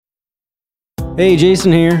Hey,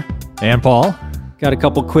 Jason here. And Paul. Got a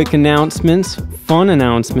couple quick fun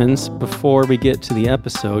announcements before we get to the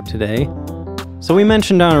episode today. So we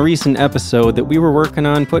mentioned on a recent episode that we were working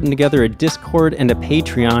on putting together a Discord and a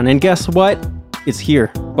Patreon, and guess what? It's here.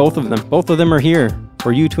 Both of them are here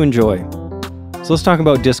for you to enjoy. So let's talk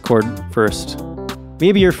about Discord first.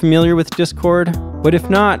 Maybe you're familiar with Discord, but if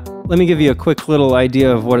not, let me give you a quick little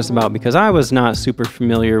idea of what it's about, because I was not super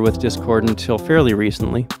familiar with Discord until fairly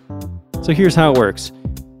recently. So here's how it works.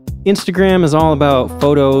 Instagram is all about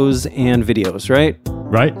photos and videos, right?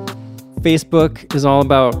 Right. Facebook is all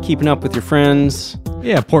about keeping up with your friends.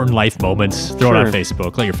 Yeah, important life moments. Throw it on Sure.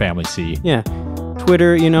 Facebook, let your family see. Yeah.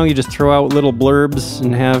 Twitter, you just throw out little blurbs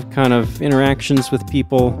and have kind of interactions with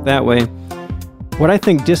people that way. What I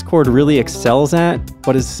think Discord really excels at,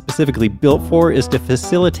 what is specifically built for, is to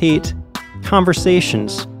facilitate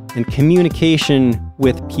conversations and communication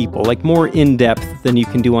with people, like more in-depth than you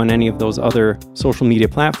can do on any of those other social media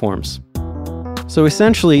platforms. So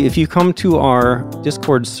essentially, if you come to our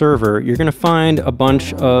Discord server, you're going to find a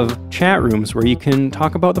bunch of chat rooms where you can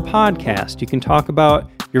talk about the podcast. You can talk about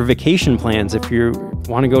your vacation plans if you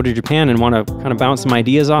want to go to Japan and want to kind of bounce some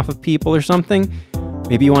ideas off of people or something.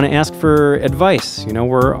 Maybe you want to ask for advice.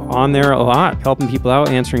 We're on there a lot, helping people out,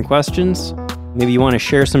 answering questions. Maybe you want to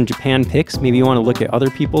share some Japan pics. Maybe you want to look at other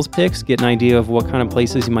people's pics, get an idea of what kind of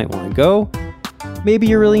places you might want to go. Maybe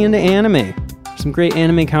you're really into anime. Some great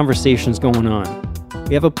anime conversations going on.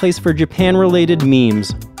 We have a place for Japan-related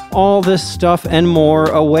memes. All this stuff and more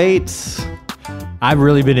awaits. I've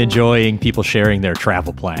really been enjoying people sharing their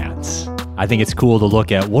travel plans. I think it's cool to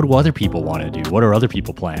look at what do other people want to do? What are other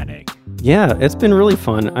people planning? Yeah, it's been really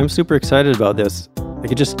fun. I'm super excited about this.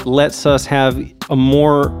 It just lets us have a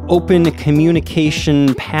more open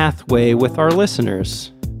communication pathway with our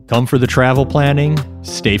listeners. Come for the travel planning,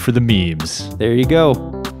 stay for the memes. There you go.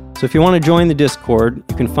 So if you want to join the Discord,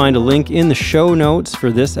 you can find a link in the show notes for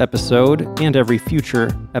this episode and every future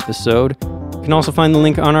episode. You can also find the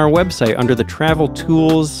link on our website under the Travel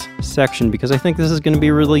Tools section, because I think this is going to be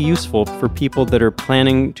really useful for people that are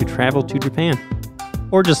planning to travel to Japan.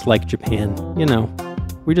 Or just like Japan,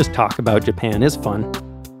 We just talk about Japan. It's fun.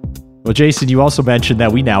 Well, Jason, you also mentioned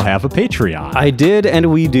that we now have a Patreon. I did,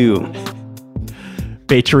 and we do.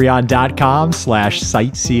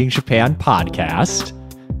 Patreon.com/Sightseeing Japan Podcast.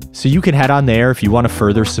 So you can head on there if you want to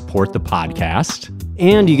further support the podcast.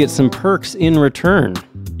 And you get some perks in return.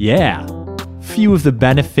 Yeah. Few of the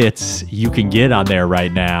benefits you can get on there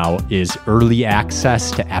right now is early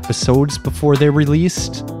access to episodes before they're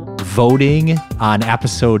released, voting on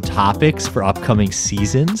episode topics for upcoming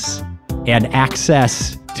seasons, and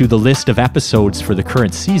access to the list of episodes for the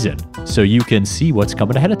current season, so you can see what's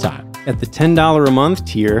coming ahead of time. At the $10 a month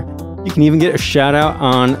tier, you can even get a shout out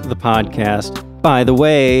on the podcast. By the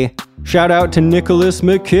way, shout out to Nicholas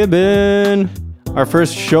McKibben, our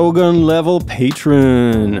first Shogun level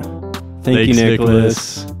patron. Thanks, you,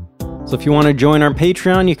 Nicholas. So if you want to join our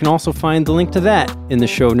Patreon, you can also find the link to that in the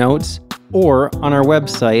show notes or on our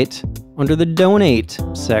website under the donate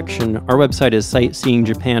section. Our website is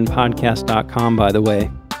sightseeingjapanpodcast.com, by the way.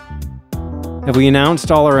 Have we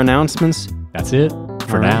announced all our announcements? That's it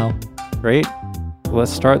for now. Great. Well,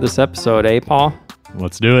 let's start this episode, Paul?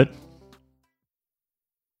 Let's do it.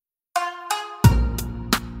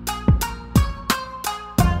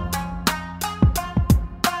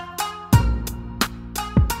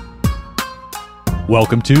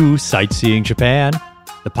 Welcome to Sightseeing Japan,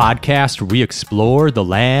 the podcast where we explore the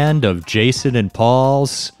land of Jason and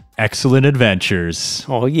Paul's excellent adventures.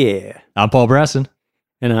 Oh, yeah. I'm Paul Bresson.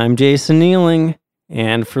 And I'm Jason Nealing.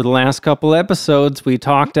 And for the last couple episodes, we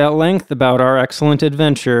talked at length about our excellent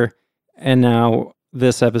adventure. And now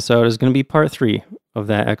this episode is going to be part 3 of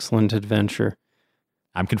that excellent adventure.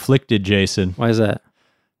 I'm conflicted, Jason. Why is that?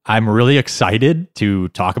 I'm really excited to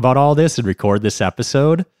talk about all this and record this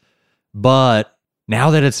episode. But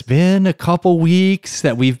now that it's been a couple weeks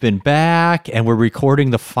that we've been back and we're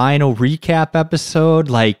recording the final recap episode,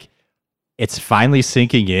 it's finally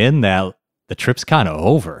sinking in that the trip's kind of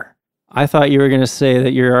over. I thought you were going to say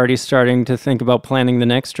that you're already starting to think about planning the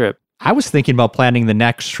next trip. I was thinking about planning the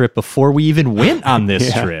next trip before we even went on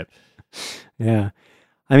this trip. Yeah.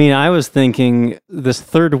 I mean, I was thinking this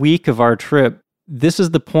third week of our trip, this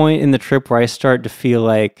is the point in the trip where I start to feel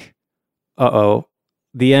like,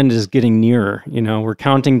 the end is getting nearer. We're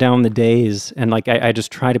counting down the days, and I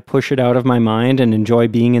just try to push it out of my mind and enjoy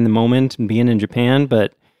being in the moment and being in Japan,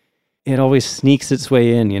 but it always sneaks its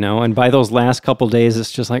way in, and by those last couple days,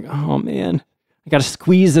 it's just like, oh man, I got to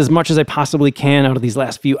squeeze as much as I possibly can out of these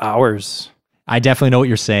last few hours. I definitely know what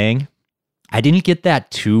you're saying. I didn't get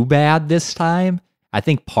that too bad this time. I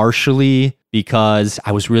think partially because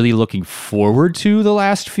I was really looking forward to the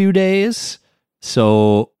last few days.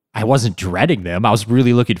 So I wasn't dreading them. I was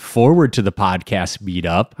really looking forward to the podcast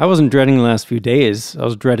meetup. I wasn't dreading the last few days. I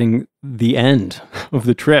was dreading the end of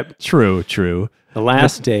the trip. True. The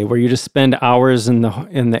last day where you just spend hours in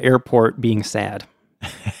the airport being sad.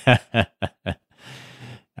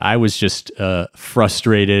 I was just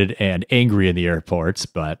frustrated and angry in the airports,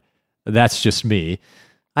 but that's just me.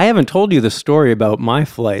 I haven't told you the story about my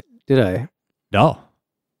flight, did I? No.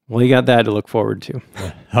 Well, you got that to look forward to.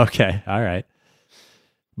 Okay. All right.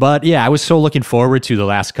 But yeah, I was so looking forward to the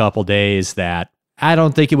last couple days that I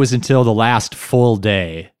don't think it was until the last full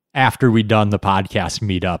day after we'd done the podcast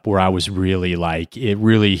meetup where I was really like, it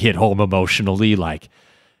really hit home emotionally, like,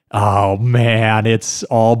 oh man, it's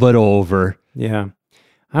all but over. Yeah.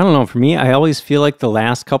 I don't know. For me, I always feel like the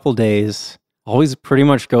last couple days always pretty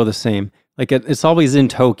much go the same. Like it's always in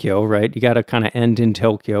Tokyo, right? You got to kind of end in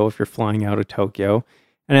Tokyo if you're flying out of Tokyo.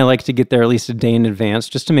 And I like to get there at least a day in advance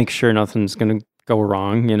just to make sure nothing's going to go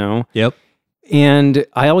wrong, you know? Yep. And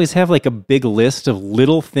I always have like a big list of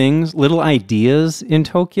little things, little ideas in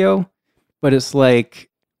Tokyo, but it's like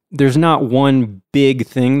there's not one big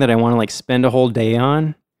thing that I want to like spend a whole day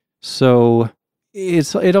on. So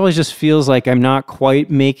it always just feels like I'm not quite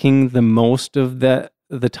making the most of the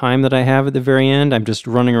time that I have at the very end. I'm just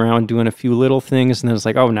running around doing a few little things, and then it's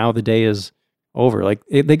like, oh, now the day is over. Like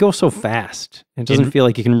they go so fast. It doesn't feel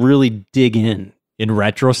like you can really dig in. In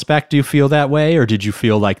retrospect, do you feel that way, or did you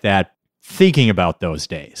feel like that thinking about those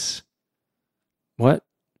days? What?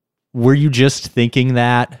 Were you just thinking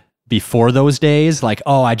that before those days? Like,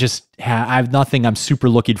 oh, I have nothing I'm super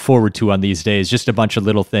looking forward to on these days, just a bunch of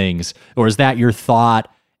little things. Or is that your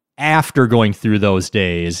thought after going through those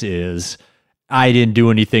days is, I didn't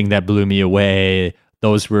do anything that blew me away.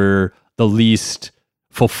 Those were the least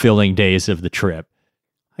fulfilling days of the trip.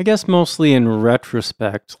 I guess mostly in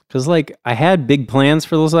retrospect, because like I had big plans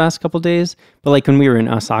for those last couple of days, but like when we were in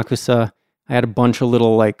Asakusa, I had a bunch of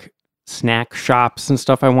little like snack shops and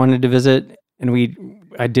stuff I wanted to visit, and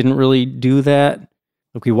I didn't really do that.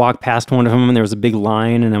 Like we walked past one of them and there was a big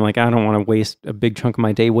line, and I'm like, I don't want to waste a big chunk of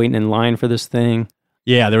my day waiting in line for this thing.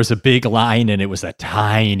 Yeah, there was a big line and it was a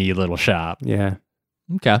tiny little shop. Yeah.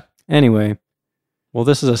 Okay. Anyway, well,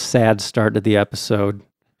 this is a sad start to the episode.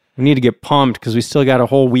 We need to get pumped because we still got a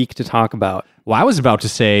whole week to talk about. Well, I was about to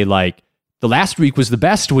say, like, the last week was the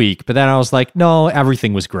best week, but then I was like, no,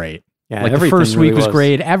 everything was great. Yeah, like the first week was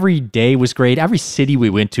great. Every day was great. Every city we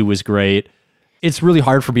went to was great. It's really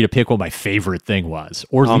hard for me to pick what my favorite thing was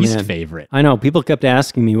or least favorite. I know. People kept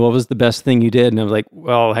asking me, what was the best thing you did? And I was like,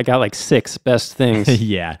 well, I got like 6 best things.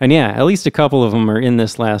 Yeah. And yeah, at least a couple of them are in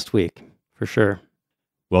this last week, for sure.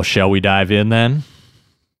 Well, shall we dive in then?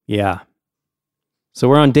 Yeah. So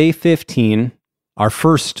we're on day 15. Our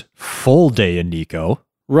first full day in Nikko.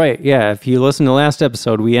 Right, yeah. If you listen to the last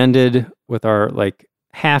episode, we ended with our like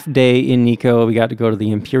half day in Nikko. We got to go to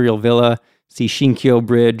the Imperial Villa, see Shinkyo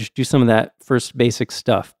Bridge, do some of that first basic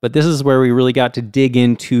stuff. But this is where we really got to dig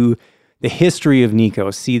into the history of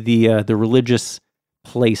Nikko, see the religious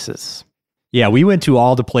places. Yeah, we went to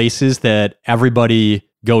all the places that everybody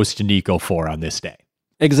goes to Nikko for on this day.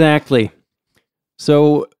 Exactly.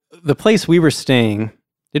 So the place we were staying,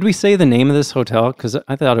 did we say the name of this hotel? Because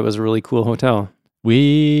I thought it was a really cool hotel.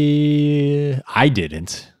 I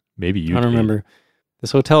didn't. Maybe you did. I don't remember.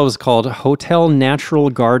 This hotel was called Hotel Natural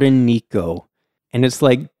Garden Nikko. And it's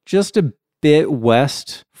like just a bit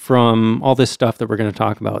west from all this stuff that we're going to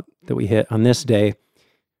talk about that we hit on this day.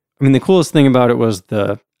 I mean, the coolest thing about it was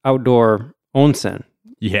the outdoor onsen.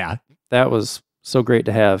 Yeah. That was so great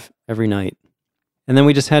to have every night. And then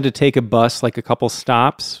we just had to take a bus, like a couple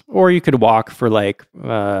stops, or you could walk for like,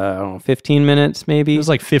 I don't know, 15 minutes maybe. It was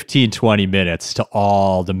like 15, 20 minutes to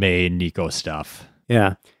all the main Nikko stuff.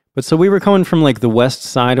 Yeah. But so we were coming from like the west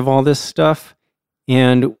side of all this stuff,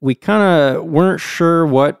 and we kind of weren't sure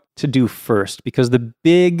what to do first because the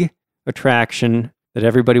big attraction that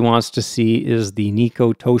everybody wants to see is the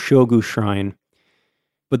Nikko Toshogu Shrine.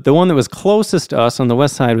 But the one that was closest to us on the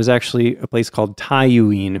west side was actually a place called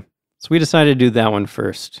Taiyuin. So we decided to do that one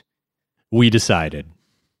first. We decided.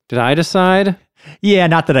 Did I decide? Yeah,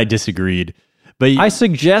 not that I disagreed, but I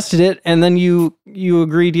suggested it, and then you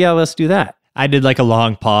agreed, yeah, let's do that. I did like a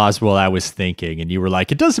long pause while I was thinking, and you were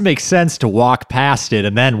like, it doesn't make sense to walk past it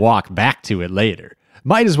and then walk back to it later.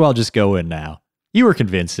 Might as well just go in now. You were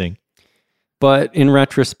convincing. But in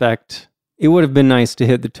retrospect, it would have been nice to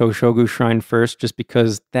hit the Toshogu Shrine first just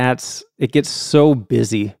because it gets so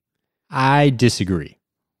busy. I disagree.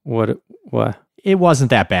 What? It wasn't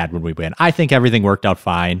that bad when we went. I think everything worked out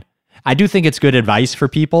fine. I do think it's good advice for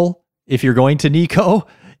people if you're going to Nikko,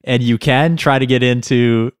 and you can try to get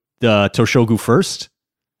into the Toshogu first.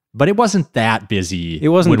 But it wasn't that busy. It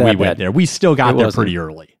wasn't when that we bad. went there. We still got there pretty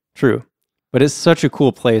early. True. But it's such a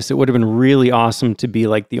cool place. It would have been really awesome to be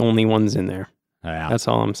like the only ones in there. Yeah. That's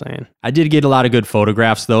all I'm saying. I did get a lot of good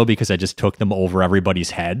photographs, though, because I just took them over everybody's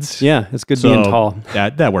heads. Yeah, it's good being tall.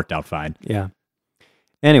 That worked out fine. Yeah.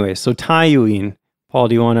 Anyway, so Taiyuin. Paul,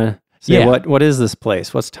 do you want to say what is this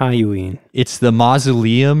place? What's Taiyuin? It's the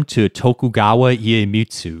mausoleum to Tokugawa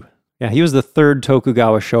Iemitsu. Yeah, he was the third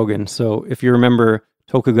Tokugawa shogun. So if you remember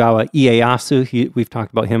Tokugawa Ieyasu, we've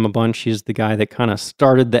talked about him a bunch. He's the guy that kind of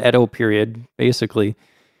started the Edo period, basically.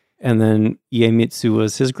 And then Iemitsu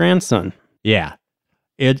was his grandson. Yeah.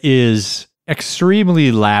 It is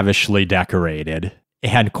extremely lavishly decorated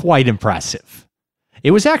and quite impressive.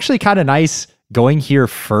 It was actually kind of nice going here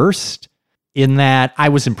first in that I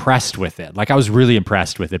was impressed with it. Like, I was really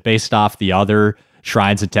impressed with it based off the other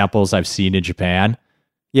shrines and temples I've seen in Japan.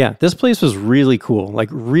 Yeah, this place was really cool, like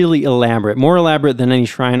really elaborate, more elaborate than any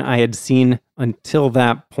shrine I had seen until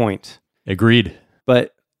that point. Agreed.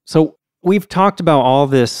 But so we've talked about all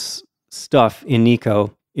this stuff in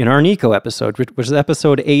Nikko in our Nikko episode, which is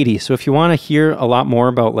episode 80. So if you want to hear a lot more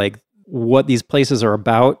about like what these places are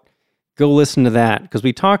about, go listen to that, because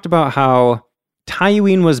we talked about how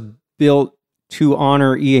Taiyuin was built to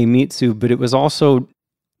honor Iemitsu, but it was also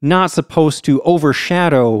not supposed to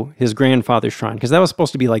overshadow his grandfather's shrine, because that was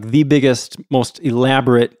supposed to be like the biggest, most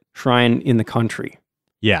elaborate shrine in the country.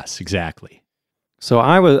 Yes, exactly. So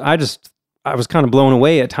I was kind of blown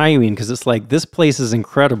away at Taiyuin, because it's like, this place is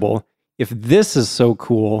incredible. If this is so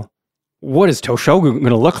cool, what is Toshogu going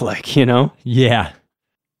to look like, you know? Yeah.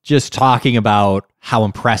 Just talking about how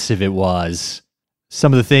impressive it was.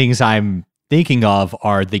 Some of the things I'm thinking of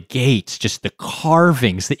are the gates, just the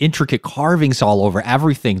carvings, the intricate carvings all over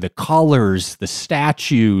everything, the colors, the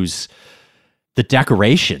statues, the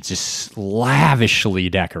decorations, just lavishly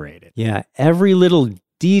decorated. Yeah, every little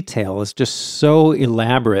detail is just so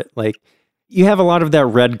elaborate. Like, you have a lot of that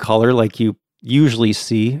red color like you usually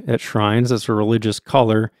see at shrines. It's a religious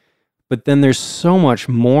color. But then there's so much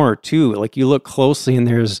more too. Like, you look closely and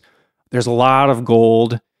there's a lot of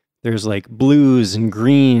gold. There's like blues and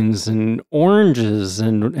greens and oranges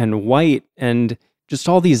and white and just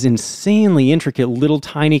all these insanely intricate little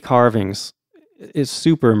tiny carvings. It's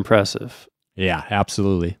super impressive. Yeah,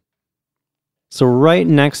 absolutely. So right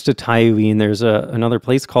next to Taiyuin, there's another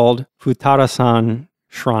place called Futarasan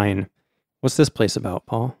Shrine. What's this place about,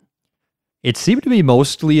 Paul? It seemed to be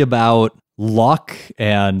mostly about luck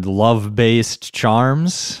and love-based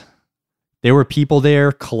charms. There were people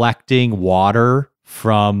there collecting water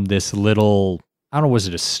from this little, I don't know, was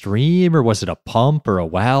it a stream or was it a pump or a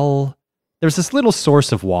well? There's this little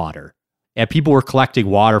source of water, and people were collecting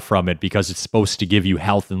water from it because it's supposed to give you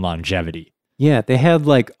health and longevity. Yeah, they had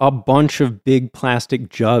like a bunch of big plastic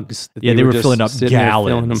jugs. They were filling up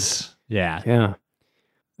gallons. Yeah.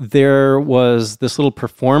 There was this little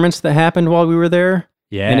performance that happened while we were there.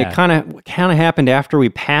 Yeah. And it kind of happened after we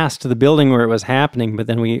passed the building where it was happening, but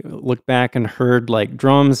then we looked back and heard like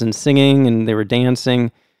drums and singing and they were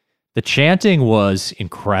dancing. The chanting was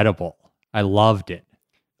incredible. I loved it.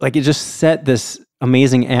 Like, it just set this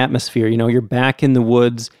amazing atmosphere. You know, you're back in the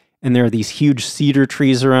woods and there are these huge cedar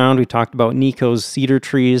trees around. We talked about Nikko's cedar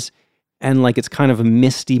trees, and like, it's kind of a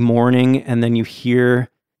misty morning, and then you hear,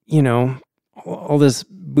 you know, all this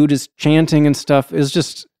Buddhist chanting and stuff. Is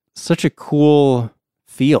just such a cool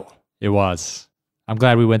feel. It was. I'm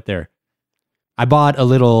glad we went there. I bought a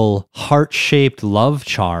little heart-shaped love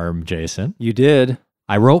charm, Jason. You did.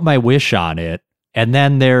 I wrote my wish on it, and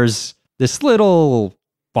then there's this little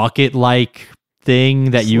bucket-like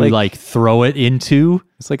thing that you like throw it into.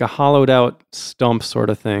 It's like a hollowed out stump sort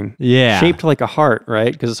of thing. Yeah. Shaped like a heart,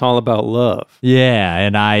 right? Because it's all about love. Yeah,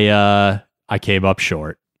 and I came up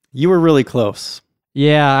short. You were really close.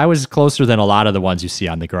 Yeah, I was closer than a lot of the ones you see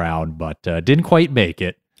on the ground, but didn't quite make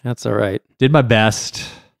it. That's all right. Did my best.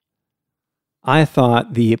 I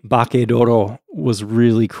thought the Bakedoro was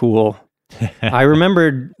really cool. I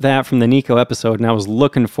remembered that from the Nikko episode, and I was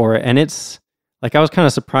looking for it, and it's like, I was kind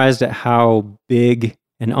of surprised at how big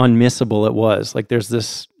and unmissable it was. Like, there's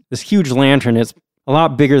this huge lantern. It's a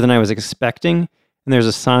lot bigger than I was expecting, and there's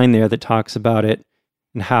a sign there that talks about it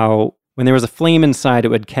and how when there was a flame inside, it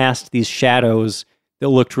would cast these shadows that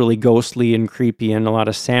looked really ghostly and creepy, and a lot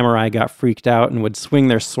of samurai got freaked out and would swing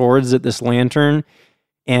their swords at this lantern.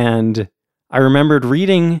 And I remembered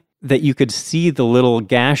reading that you could see the little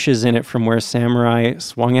gashes in it from where samurai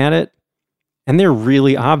swung at it, and they're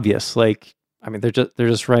really obvious. Like, I mean, they're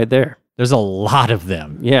just right there. There's a lot of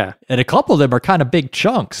them. Yeah. And a couple of them are kind of big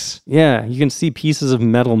chunks. Yeah. You can see pieces of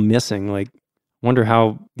metal missing. Like, wonder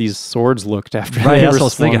how these swords looked after Right, they that's were what I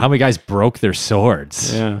was thinking. swung. How many guys broke their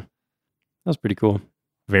swords? Yeah. That was pretty cool.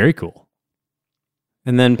 Very cool.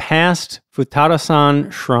 And then past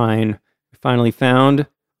Futada-san Shrine, we finally found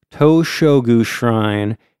Toshogu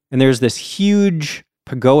Shrine. And there's this huge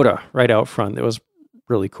pagoda right out front that was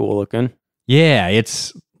really cool looking. Yeah,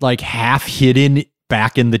 it's like half hidden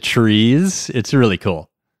back in the trees. It's really cool.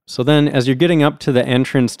 So then as you're getting up to the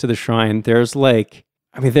entrance to the shrine, there's like,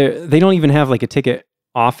 I mean, they don't even have like a ticket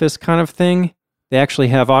office kind of thing. They actually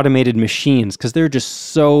have automated machines because there are just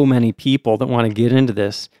so many people that want to get into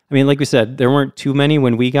this. I mean, like we said, there weren't too many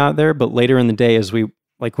when we got there, but later in the day,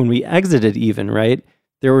 when we exited even, right,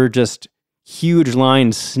 there were just huge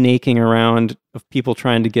lines snaking around of people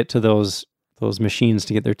trying to get to those machines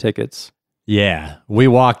to get their tickets. Yeah, we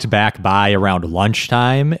walked back by around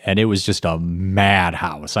lunchtime and it was just a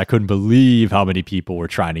madhouse. I couldn't believe how many people were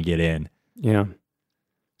trying to get in. Yeah.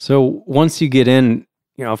 So once you get in,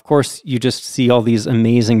 of course, you just see all these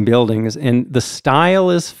amazing buildings, and the style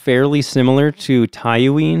is fairly similar to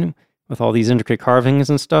Taiyuin with all these intricate carvings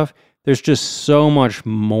and stuff. There's just so much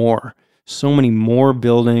more, so many more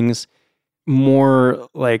buildings, more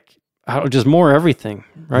just more everything,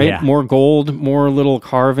 right? Yeah. More gold, more little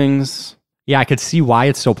carvings. Yeah, I could see why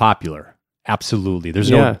it's so popular. Absolutely.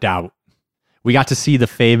 There's no doubt. We got to see the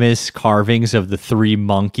famous carvings of the 3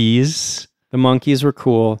 monkeys. The monkeys were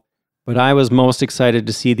cool, but I was most excited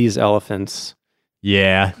to see these elephants.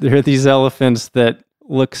 Yeah. There are these elephants that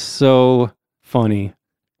look so funny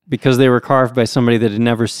because they were carved by somebody that had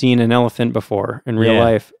never seen an elephant before in real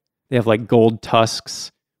life. They have like gold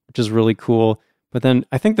tusks, which is really cool. But then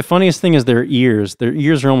I think the funniest thing is their ears. Their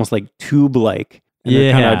ears are almost like tube-like. And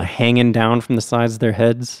they're kind of hanging down from the sides of their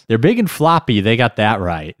heads. They're big and floppy. They got that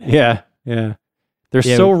right. Yeah. They're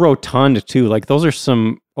so rotund too. Like those are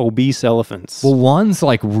some obese elephants. Well, one's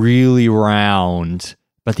like really round,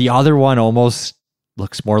 but the other one almost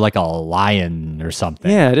looks more like a lion or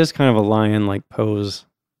something. Yeah, it is kind of a lion-like pose.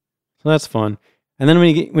 So that's fun. And then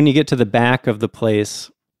when you get to the back of the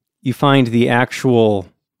place, you find the actual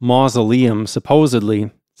mausoleum,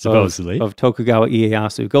 supposedly of Tokugawa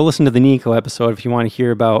Ieyasu. Go listen to the Nico episode if you want to hear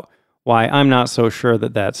about why I'm not so sure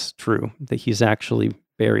that that's true, that he's actually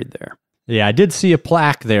buried there. Yeah, I did see a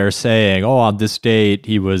plaque there saying, on this date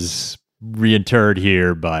he was reinterred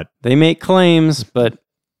here, but... They make claims, but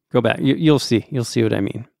go back. You'll see. You'll see what I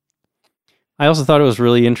mean. I also thought it was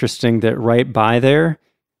really interesting that right by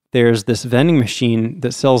there's this vending machine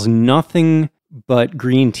that sells nothing but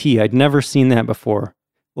green tea. I'd never seen that before.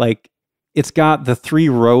 Like, it's got the 3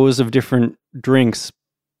 rows of different drinks,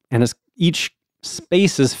 and each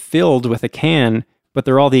space is filled with a can, but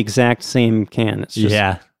they're all the exact same can. It's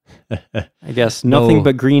just, I guess nothing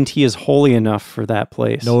but green tea is holy enough for that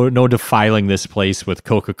place. No defiling this place with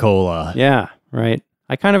Coca-Cola. Yeah, right.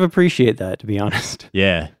 I kind of appreciate that, to be honest.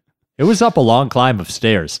 Yeah. It was up a long climb of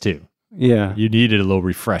stairs, too. Yeah. You needed a little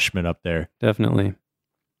refreshment up there. Definitely.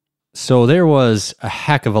 So there was a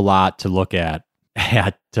heck of a lot to look at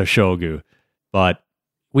Toshogu, but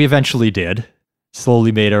we eventually did.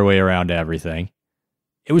 Slowly made our way around to everything.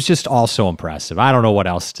 It was just all so impressive. I don't know what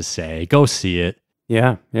else to say. Go see it.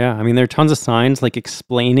 Yeah. I mean, there are tons of signs like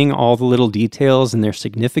explaining all the little details and their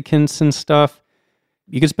significance and stuff.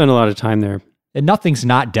 You could spend a lot of time there. And nothing's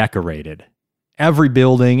not decorated. Every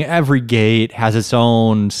building, every gate has its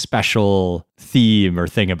own special theme or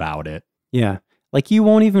thing about it. Yeah. Like you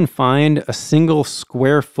won't even find a single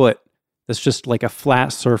square foot that's just like a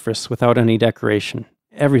flat surface without any decoration.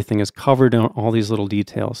 Everything is covered in all these little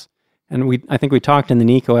details. And I think we talked in the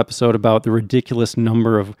Nico episode about the ridiculous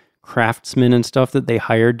number of craftsmen and stuff that they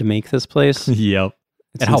hired to make this place. Yep.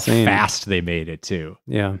 It's and insane. how fast they made it too.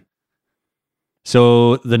 Yeah.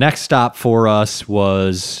 So the next stop for us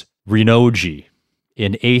was Rinnoji,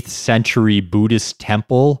 an 8th century Buddhist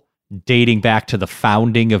temple dating back to the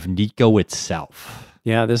founding of Nikko itself.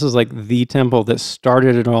 Yeah, this is like the temple that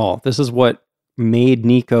started it all. This is what made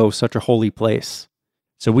Nikko such a holy place.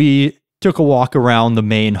 So we took a walk around the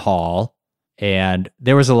main hall, and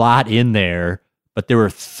there was a lot in there, but there were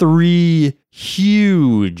 3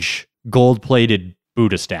 huge gold-plated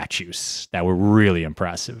Buddha statues that were really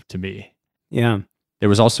impressive to me. Yeah. There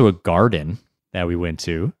was also a garden that we went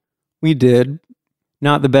to. We did.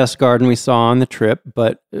 Not the best garden we saw on the trip,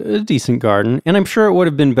 but a decent garden. And I'm sure it would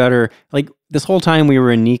have been better. Like this whole time we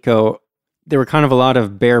were in Nikko, there were kind of a lot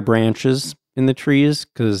of bare branches in the trees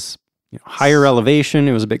because higher elevation,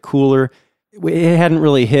 it was a bit cooler. It hadn't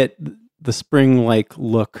really hit the spring-like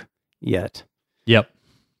look yet. Yep.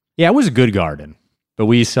 Yeah, it was a good garden, but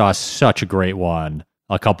we saw such a great one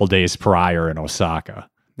a couple days prior in Osaka.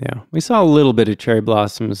 Yeah, we saw a little bit of cherry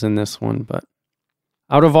blossoms in this one, but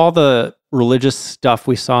out of all the religious stuff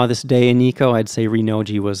we saw this day in Nikko, I'd say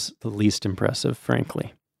Renoji was the least impressive,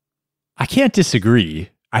 frankly. I can't disagree.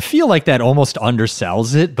 I feel like that almost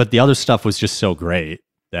undersells it, but the other stuff was just so great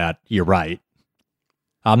that you're right.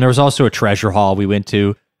 There was also a treasure hall we went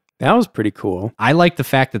to. That was pretty cool. I like the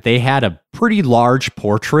fact that they had a pretty large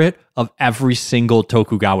portrait of every single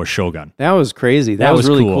Tokugawa shogun. That was crazy. That was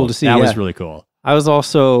really cool to see. That was really cool. I was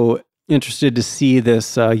also interested to see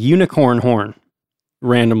this unicorn horn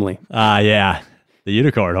randomly. Yeah, the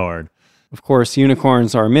unicorn horn. Of course,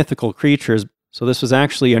 unicorns are mythical creatures, so this was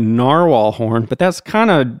actually a narwhal horn, but that's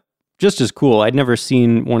kind of just as cool. I'd never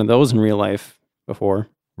seen one of those in real life before.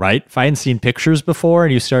 Right? If I hadn't seen pictures before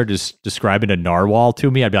and you started describing a narwhal to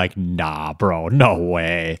me, I'd be like, nah, bro, no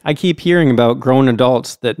way. I keep hearing about grown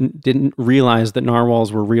adults that didn't realize that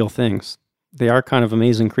narwhals were real things. They are kind of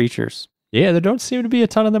amazing creatures. Yeah, there don't seem to be a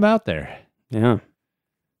ton of them out there. Yeah.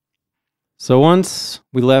 So once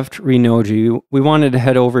we left Renoji, we wanted to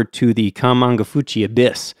head over to the Kamangafuchi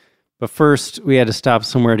Abyss. But first, we had to stop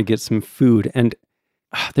somewhere to get some food. And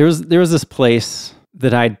there was this place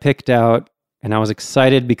that I'd picked out, and I was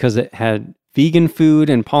excited because it had vegan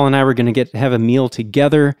food, and Paul and I were going to get to have a meal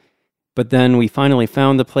together. But then we finally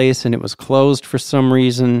found the place, and it was closed for some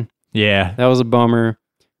reason. Yeah. That was a bummer.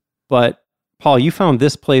 But Paul, you found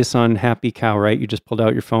this place on Happy Cow, right? You just pulled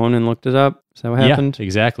out your phone and looked it up? Is that what happened? Yeah,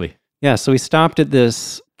 exactly. Yeah, so we stopped at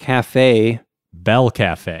this cafe. Bell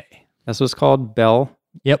Cafe. That's what it's called? Bell?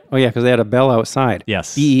 Yep. Oh, yeah, because they had a bell outside.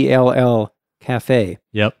 Yes. Bell Cafe.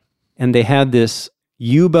 Yep. And they had this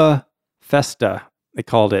Yuba Festa, they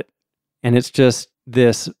called it. And it's just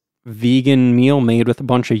this vegan meal made with a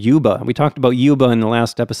bunch of yuba. We talked about yuba in the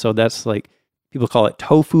last episode. That's like, people call it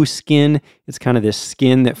tofu skin. It's kind of this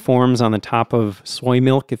skin that forms on the top of soy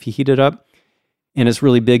milk if you heat it up. And it's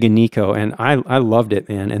really big in Nikko. And I loved it,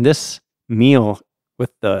 man. And this meal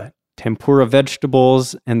with the tempura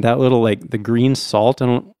vegetables and that little, like, the green salt.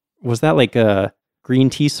 Was that like a green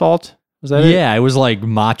tea salt? Was that it? Yeah, it was like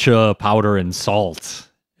matcha powder and salt.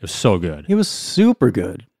 It was so good. It was super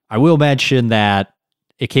good. I will mention that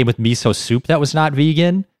it came with miso soup that was not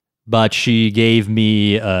vegan, but she gave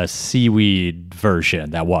me a seaweed version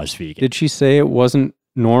that was vegan. Did she say it wasn't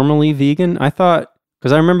normally vegan? I thought,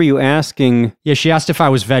 because I remember you asking. Yeah, she asked if I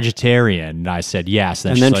was vegetarian, and I said yes.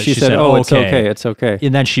 And then she said, oh, it's okay, it's okay.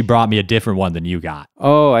 And then she brought me a different one than you got.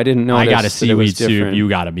 Oh, I didn't know I got a seaweed soup, you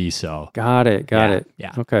got a miso. Got it.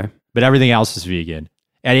 Yeah. Okay. But everything else is vegan.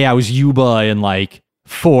 And yeah, it was yuba in like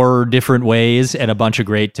 4 different ways and a bunch of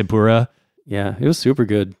great tempura. Yeah, it was super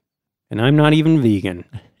good. And I'm not even vegan.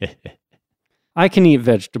 I can eat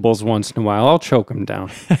vegetables once in a while. I'll choke them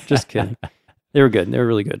down. Just kidding. They were good. They were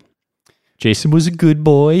really good. Jason was a good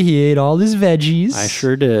boy. He ate all his veggies. I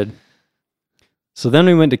sure did. So then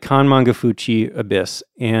we went to Kanmangafuchi Abyss.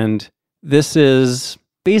 And this is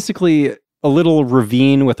basically a little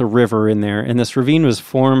ravine with a river in there. And this ravine was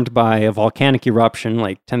formed by a volcanic eruption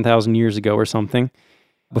like 10,000 years ago or something.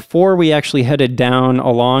 Before we actually headed down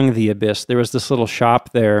along the abyss, there was this little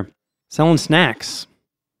shop there selling snacks.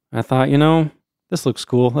 I thought, this looks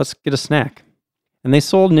cool. Let's get a snack. And they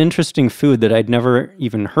sold an interesting food that I'd never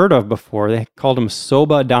even heard of before. They called them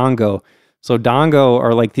soba dango. So dango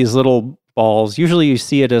are like these little balls. Usually you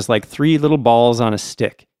see it as like 3 little balls on a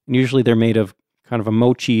stick. And usually they're made of kind of a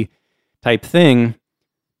mochi type thing.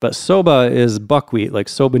 But soba is buckwheat, like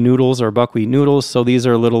soba noodles or buckwheat noodles. So these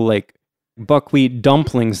are little like buckwheat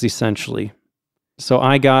dumplings essentially. So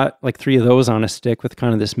I got like 3 of those on a stick with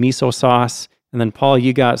kind of this miso sauce. And then Paul,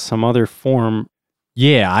 you got some other form.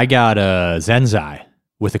 Yeah, I got a zenzai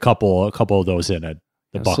with a couple of those in it.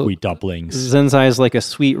 The buckwheat dumplings. Zenzai is like a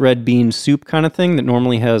sweet red bean soup kind of thing that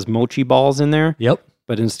normally has mochi balls in there. Yep.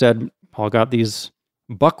 But instead, Paul got these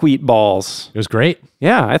buckwheat balls. It was great.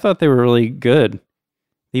 Yeah, I thought they were really good.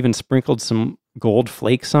 They even sprinkled some gold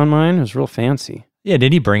flakes on mine. It was real fancy. Yeah,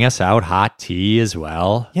 did he bring us out hot tea as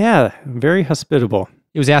well? Yeah, very hospitable.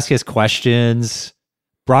 He was asking us questions,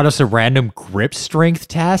 brought us a random grip strength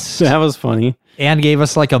test. That was funny. And gave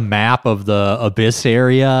us like a map of the abyss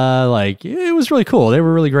area. Like, it was really cool. They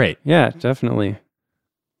were really great. Yeah, definitely.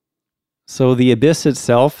 So the abyss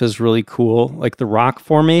itself is really cool. Like the rock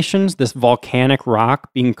formations, this volcanic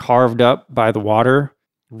rock being carved up by the water.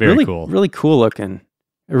 Very cool. Really cool looking.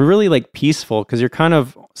 Really like peaceful because you're kind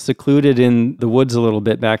of secluded in the woods a little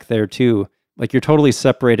bit back there too. Like you're totally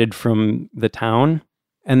separated from the town.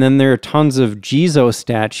 And then there are tons of Jizo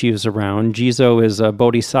statues around. Jizo is a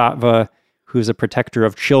bodhisattva who's a protector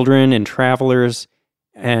of children and travelers.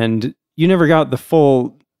 And you never got the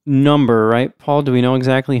full number, right, Paul? Do we know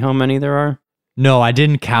exactly how many there are? No, I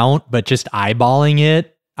didn't count, but just eyeballing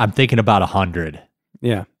it, I'm thinking about 100.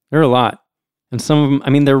 Yeah, there are a lot. And some of them, I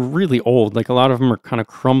mean, they're really old. Like a lot of them are kind of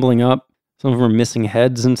crumbling up. Some of them are missing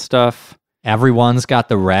heads and stuff. Everyone's got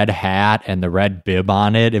the red hat and the red bib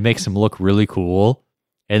on it. It makes them look really cool.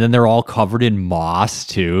 And then they're all covered in moss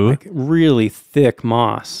too. Like really thick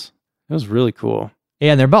moss. It was really cool.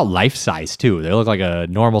 Yeah, and they're about life size too. They look like a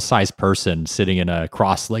normal sized person sitting in a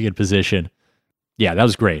cross-legged position. Yeah, that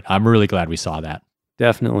was great. I'm really glad we saw that.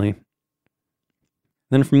 Definitely.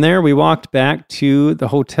 Then from there, we walked back to the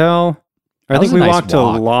hotel. I think we walked to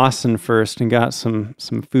Lawson first and got some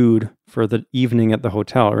food for the evening at the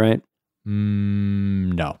hotel, right?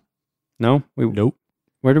 No. No? Nope.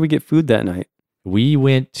 Where did we get food that night? We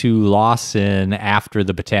went to Lawson after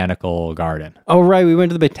the Botanical Garden. Oh, right. We went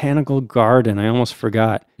to the Botanical Garden. I almost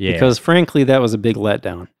forgot. Yeah. Because frankly, that was a big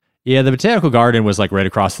letdown. Yeah, the Botanical Garden was like right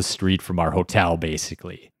across the street from our hotel,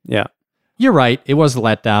 basically. Yeah. You're right. It was a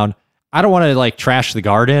letdown. I don't want to like trash the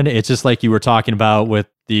garden. It's just like you were talking about with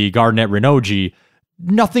the garden at Renoji.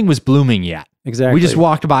 Nothing was blooming yet. Exactly. We just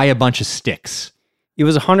walked by a bunch of sticks. It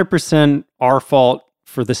was 100% our fault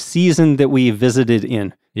for the season that we visited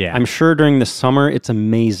in. Yeah. I'm sure during the summer, it's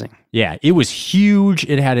amazing. Yeah, it was huge.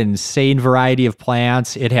 It had an insane variety of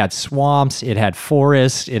plants. It had swamps. It had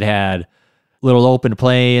forests. It had little open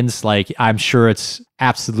plains. Like, I'm sure it's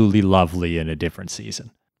absolutely lovely in a different season.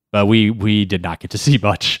 But we did not get to see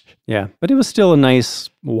much. Yeah, but it was still a nice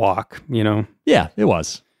walk, you know? Yeah, it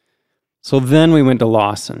was. So then we went to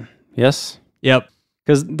Lawson. Yes? Yep.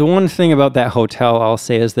 Because the one thing about that hotel, I'll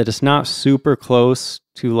say, is that it's not super close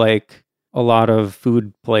to like a lot of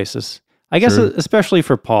food places. I guess especially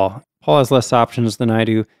for Paul. Paul has less options than I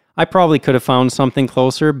do. I probably could have found something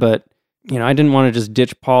closer, but you know, I didn't want to just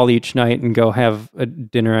ditch Paul each night and go have a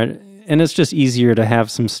dinner. And it's just easier to have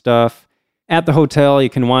some stuff at the hotel. You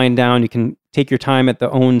can wind down. You can take your time at the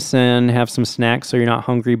onsen, have some snacks so you're not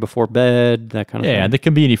hungry before bed, that kind of thing. Yeah, the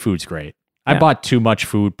convenience food's great. Yeah. I bought too much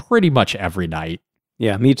food pretty much every night.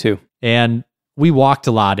 Yeah, me too. And we walked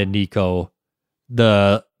a lot in Nikko.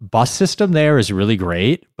 The bus system there is really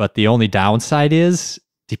great, but the only downside is,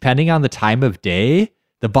 depending on the time of day,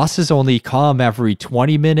 the buses only come every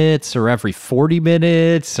 20 minutes or every 40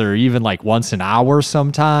 minutes or even like once an hour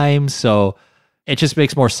sometimes. So it just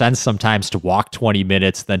makes more sense sometimes to walk 20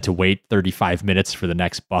 minutes than to wait 35 minutes for the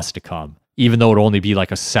next bus to come, even though it'd only be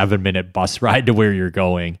like a 7-minute bus ride to where you're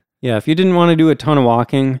going. Yeah, if you didn't want to do a ton of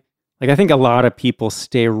walking, like I think a lot of people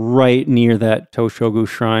stay right near that Toshogu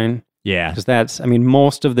shrine. Yeah. Because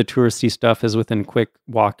most of the touristy stuff is within quick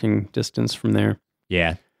walking distance from there.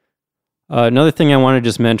 Yeah. Another thing I want to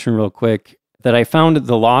just mention real quick that I found at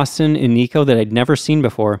the Lawson in Nikko that I'd never seen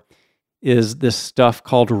before is this stuff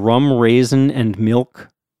called rum, raisin, and milk.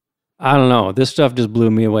 I don't know. This stuff just blew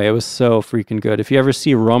me away. It was so freaking good. If you ever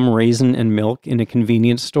see rum, raisin, and milk in a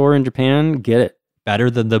convenience store in Japan, get it. Better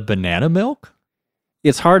than the banana milk?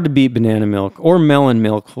 It's hard to beat banana milk or melon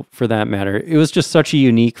milk for that matter. It was just such a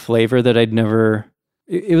unique flavor that I'd never...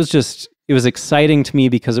 It was exciting to me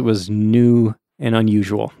because it was new and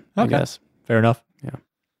unusual, I guess. Fair enough. Yeah.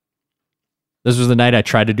 This was the night I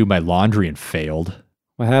tried to do my laundry and failed.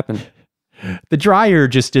 What happened? The dryer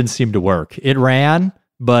just didn't seem to work. It ran,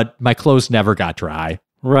 but my clothes never got dry.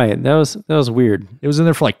 Right. That was weird. It was in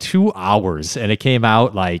there for like 2 hours and it came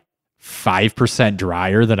out like 5%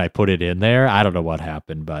 drier than I put it in there. I don't know what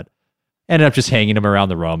happened, but ended up just hanging them around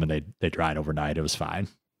the room and they dried overnight. It was fine.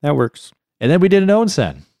 That works. And then we did an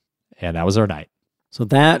onsen and that was our night. So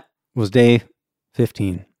that was day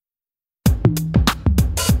 15.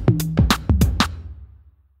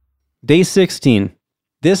 Day 16.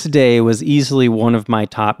 This day was easily one of my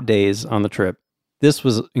top days on the trip. This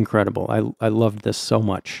was incredible. I loved this so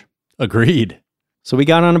much. Agreed. So we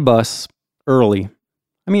got on a bus early.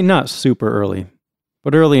 I mean, not super early,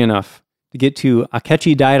 but early enough to get to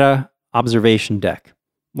Akechi Daira Observation Deck,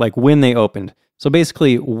 like when they opened. So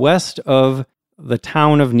basically, west of the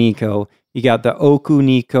town of Nikko, you got the Oku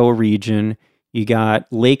Nikko region, you got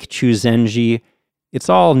Lake Chuzenji. It's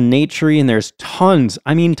all naturey, and there's tons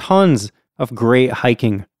of great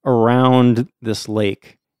hiking around this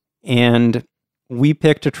lake. And we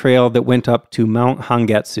picked a trail that went up to Mount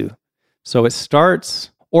Hangetsu. So it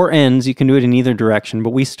starts or ends, you can do it in either direction,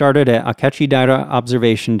 but we started at Akechi Daira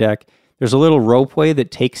Observation Deck. There's a little ropeway that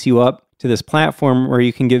takes you up to this platform where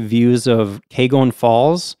you can get views of Kegon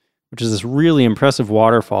Falls, which is this really impressive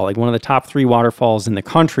waterfall, like one of the top 3 waterfalls in the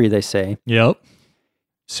country, they say. Yep.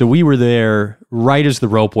 So we were there right as the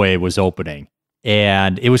ropeway was opening,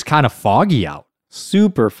 and it was kind of foggy out.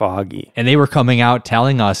 super foggy. And they were coming out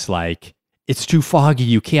telling us, like, it's too foggy.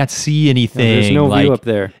 You can't see anything. Yeah, there's no like, view up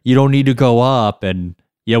there. You don't need to go up. And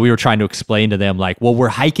we were trying to explain to them, like, well, we're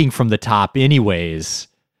hiking from the top anyways.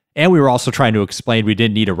 And we were also trying to explain we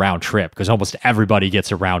didn't need a round trip because almost everybody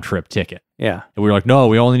gets a round trip ticket. Yeah. And we were like, no,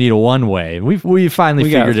 we only need a one way. And we finally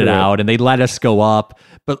figured it out, and they let us go up.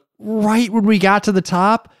 But right when we got to the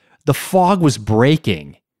top, the fog was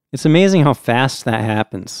breaking. It's amazing how fast that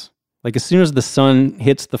happens. Like as soon as the sun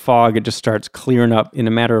hits the fog, it just starts clearing up in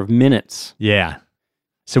a matter of minutes. Yeah.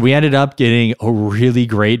 So we ended up getting a really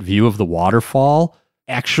great view of the waterfall,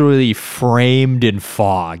 actually framed in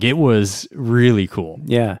fog. It was really cool.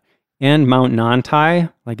 Yeah. And Mount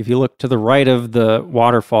Nantai, like if you look to the right of the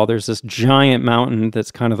waterfall, there's this giant mountain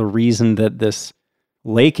that's kind of the reason that this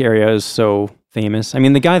lake area is so famous. I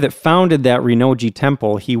mean, the guy that founded that Rinnoji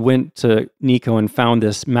temple, he went to Nikko and found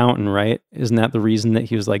this mountain, right? Isn't that the reason that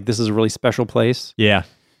he was like, this is a really special place? Yeah.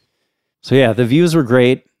 So yeah, the views were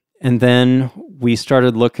great. And then we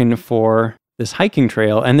started looking for this hiking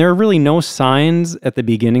trail, and there are really no signs at the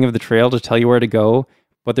beginning of the trail to tell you where to go,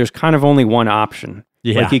 but there's kind of only one option.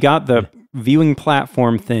 Yeah. Like you got the viewing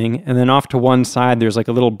platform thing, and then off to one side, there's like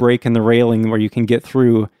a little break in the railing where you can get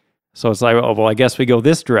through. So it's like, oh, well, I guess we go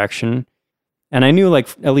this direction. And I knew, like,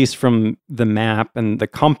 at least from the map and the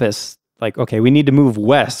compass, like, okay, we need to move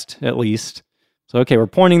west at least. So, okay, we're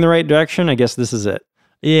pointing the right direction. I guess this is it.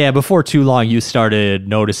 Yeah, before too long, you started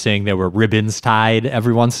noticing there were ribbons tied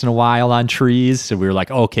every once in a while on trees. So we were like,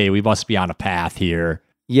 okay, we must be on a path here.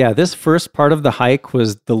 Yeah, this first part of the hike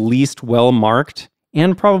was the least well-marked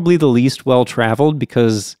and probably the least well-traveled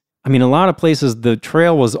because, I mean, a lot of places, the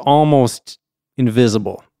trail was almost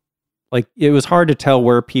invisible. Like, it was hard to tell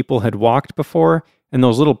where people had walked before, and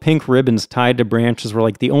those little pink ribbons tied to branches were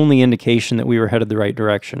like the only indication that we were headed the right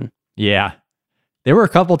direction. Yeah. There were a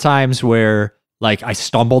couple times where, like, I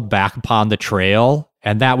stumbled back upon the trail,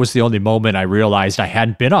 and that was the only moment I realized I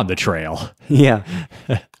hadn't been on the trail. Yeah.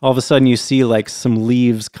 All of a sudden, you see, like, some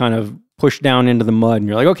leaves kind of pushed down into the mud, and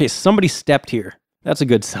you're like, okay, somebody stepped here. That's a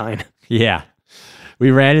good sign. Yeah.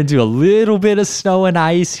 We ran into a little bit of snow and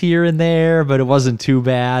ice here and there, but it wasn't too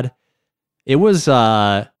bad. It was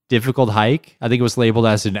a difficult hike. I think it was labeled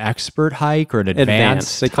as an expert hike or an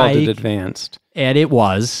advanced They called hike. it advanced. And it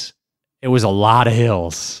was a lot of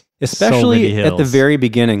hills. Especially at the very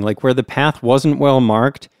beginning, like where the path wasn't well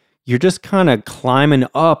marked, you're just kind of climbing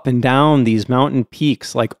up and down these mountain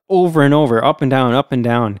peaks, like over and over, up and down, up and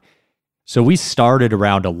down. So we started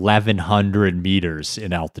around 1,100 meters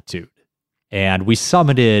in altitude, and we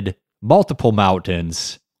summited multiple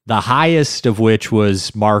mountains, the highest of which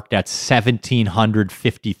was marked at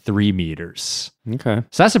 1,753 meters. Okay.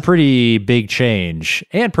 So that's a pretty big change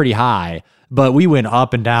and pretty high, but we went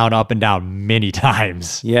up and down many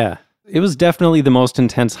times. Yeah. It was definitely the most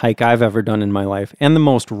intense hike I've ever done in my life and the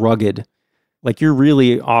most rugged. Like you're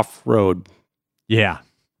really off-road. Yeah.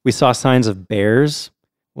 We saw signs of bears,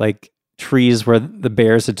 like trees where the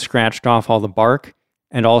bears had scratched off all the bark.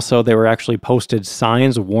 And also there were actually posted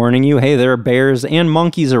signs warning you, hey, there are bears and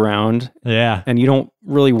monkeys around. Yeah. And you don't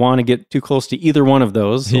really want to get too close to either one of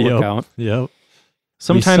those. So look out. Yep.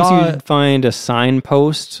 Sometimes you'd find a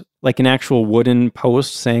signpost, like an actual wooden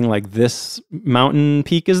post saying like this mountain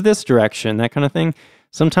peak is this direction, that kind of thing.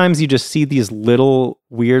 Sometimes you just see these little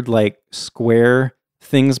weird like square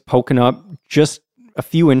things poking up just a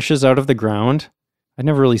few inches out of the ground. I'd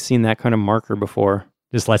never really seen that kind of marker before.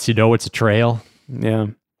 Just lets you know it's a trail. Yeah.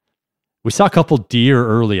 We saw a couple deer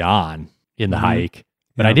early on in the hike,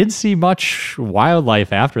 but I didn't see much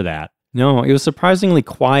wildlife after that. No, it was surprisingly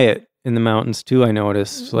quiet in the mountains too, I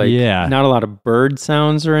noticed. Like, not a lot of bird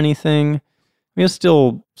sounds or anything. I mean, it was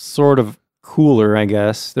still sort of cooler, I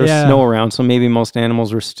guess. There's snow around, so maybe most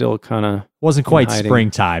animals were still kind of wasn't quite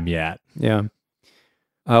springtime yet. Yeah.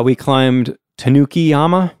 We climbed Tanuki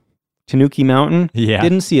Mountain. Yeah.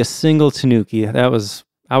 Didn't see a single tanuki.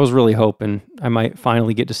 I was really hoping I might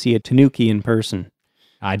finally get to see a tanuki in person.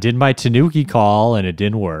 I did my tanuki call and it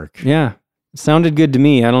didn't work. Yeah. It sounded good to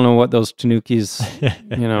me. I don't know what those tanukis,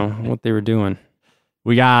 what they were doing.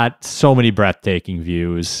 We got so many breathtaking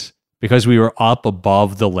views because we were up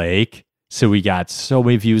above the lake. So we got so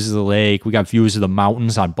many views of the lake. We got views of the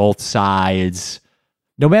mountains on both sides.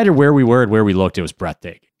 No matter where we were and where we looked, it was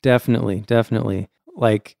breathtaking. Definitely.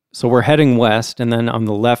 Like, so we're heading west, and then on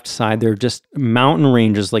the left side, there are just mountain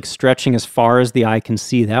ranges like stretching as far as the eye can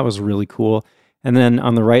see. That was really cool. And then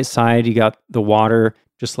on the right side, you got the water,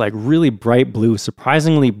 just like really bright blue,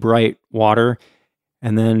 surprisingly bright water.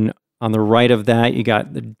 And then on the right of that, you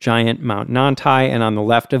got the giant Mount Nantai, and on the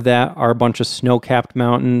left of that are a bunch of snow-capped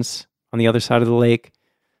mountains on the other side of the lake.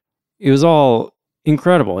 It was all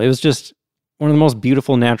incredible. It was just one of the most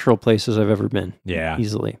beautiful natural places I've ever been. Yeah.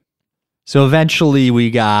 Easily. So eventually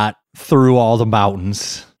we got through all the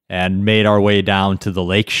mountains and made our way down to the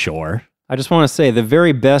lake shore. I just want to say the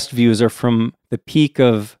very best views are from the peak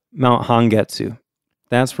of Mount Hangetsu.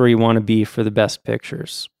 That's where you want to be for the best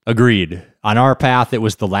pictures. Agreed. On our path, it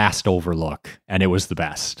was the last overlook, and it was the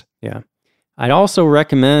best. Yeah. I'd also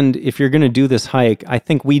recommend, if you're going to do this hike, I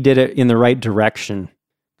think we did it in the right direction,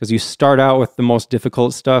 because you start out with the most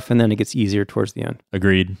difficult stuff, and then it gets easier towards the end.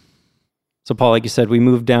 Agreed. So, Paul, like you said, we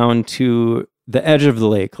moved down to the edge of the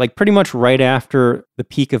lake. Like pretty much right after the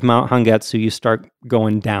peak of Mount Hangetsu, you start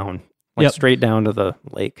going down, like straight down to the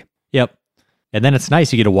lake. Yep. And then it's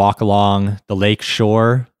nice. You get to walk along the lake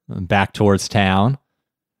shore back towards town.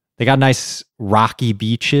 They got nice rocky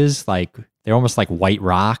beaches. Like they're almost like white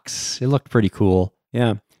rocks. It looked pretty cool.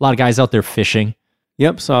 Yeah. A lot of guys out there fishing.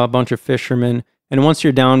 Yep. Saw a bunch of fishermen. And once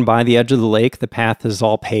you're down by the edge of the lake, the path is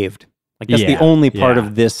all paved. Like that's the only part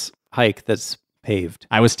of this hike that's paved.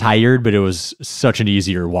 I was tired, but it was such an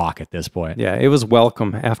easier walk at this point. Yeah. It was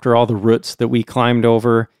welcome after all the roots that we climbed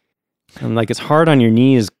over. And like it's hard on your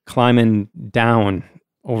knees climbing down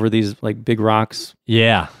over these like big rocks.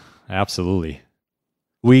 Yeah, absolutely.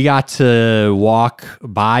 We got to walk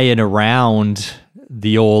by and around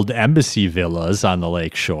the old embassy villas on the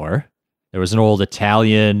lake shore. There was an old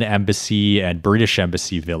Italian embassy and British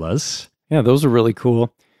embassy villas. Yeah, those are really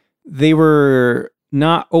cool. They were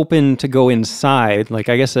not open to go inside. Like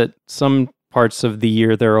I guess at some parts of the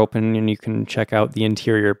year they're open and you can check out the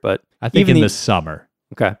interior, but I think in the summer.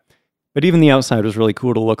 Okay. But even the outside was really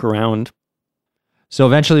cool to look around. So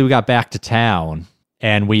eventually we got back to town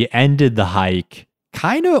and we ended the hike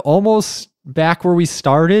kind of almost back where we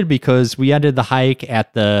started, because we ended the hike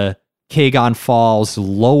at the Kagon Falls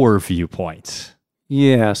lower viewpoint.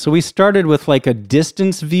 Yeah, so we started with like a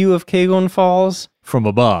distance view of Kagon Falls. From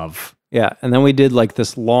above. Yeah, and then we did like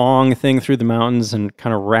this long thing through the mountains and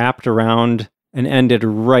kind of wrapped around and ended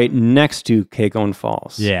right next to Kagon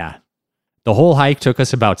Falls. Yeah. The whole hike took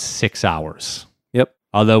us about 6 hours. Yep.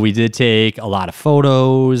 Although we did take a lot of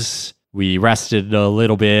photos, we rested a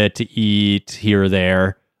little bit to eat here or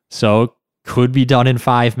there. So could be done in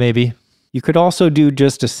 5 maybe. You could also do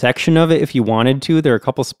just a section of it if you wanted to. There are a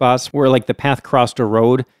couple spots where like the path crossed a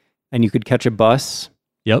road and you could catch a bus.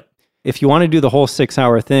 Yep. If you want to do the whole 6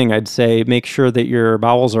 hour thing, I'd say make sure that your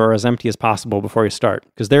bowels are as empty as possible before you start,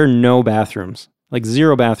 because there are no bathrooms. Like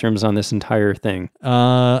 0 bathrooms on this entire thing.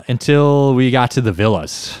 Until we got to the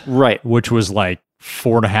villas. Right. Which was like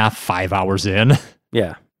 4.5, 5 hours in.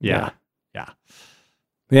 Yeah. Yeah.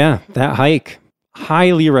 Yeah, that hike.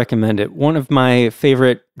 Highly recommend it. One of my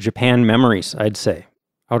favorite Japan memories, I'd say,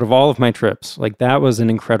 out of all of my trips. Like that was an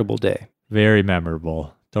incredible day. Very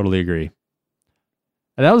memorable. Totally agree.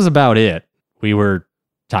 And that was about it. We were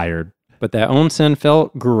tired. But that onsen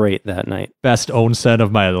felt great that night. Best onsen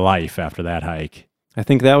of my life after that hike. I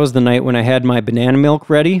think that was the night when I had my banana milk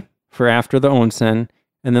ready for after the onsen.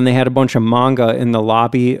 And then they had a bunch of manga in the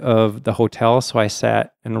lobby of the hotel. So I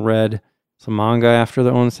sat and read some manga after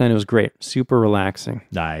the onsen. It was great. Super relaxing.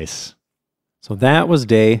 Nice. So that was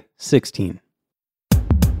day 16.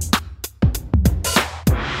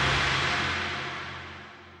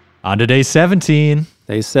 On to day 17.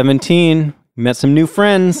 Day 17. Met some new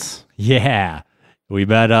friends. Yeah. We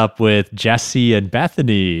met up with Jesse and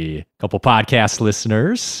Bethany, a couple podcast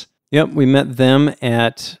listeners. Yep, we met them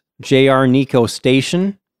at JR Nico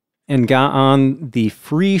Station and got on the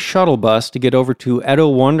free shuttle bus to get over to Edo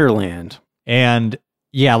Wonderland. And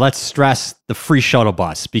yeah, let's stress the free shuttle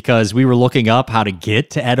bus, because we were looking up how to get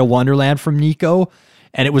to Edo Wonderland from Nico,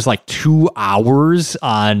 and it was like 2 hours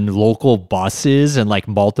on local buses and like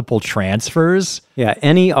multiple transfers. Yeah,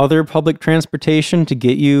 any other public transportation to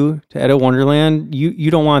get you to Edo Wonderland, you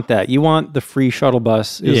don't want that. You want the free shuttle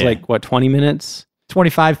bus. It was like, what, 20 minutes?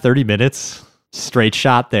 25, 30 minutes. Straight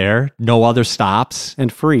shot there. No other stops.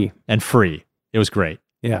 And free. And free. It was great.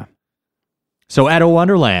 Yeah. So Edo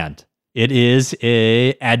Wonderland. It is a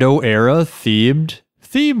Edo era themed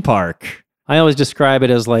theme park. I always describe it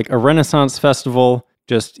as like a Renaissance festival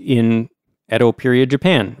just in Edo period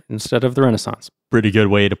Japan instead of the Renaissance. Pretty good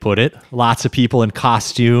way to put it. Lots of people in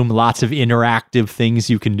costume, lots of interactive things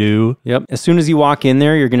you can do. Yep. As soon as you walk in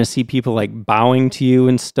there, you're going to see people like bowing to you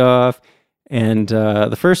and stuff. And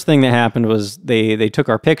the first thing that happened was they took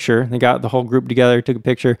our picture. They got the whole group together, took a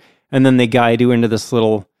picture, and then they guide you into this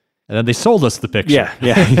little... And then they sold us the picture.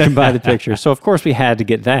 Yeah, you can buy the picture. So of course we had to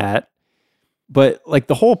get that. But like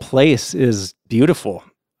the whole place is beautiful.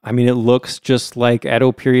 I mean, it looks just like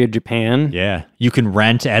Edo period Japan. Yeah. You can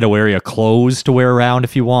rent Edo area clothes to wear around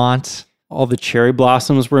if you want. All the cherry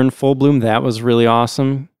blossoms were in full bloom. That was really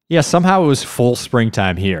awesome. Yeah, somehow it was full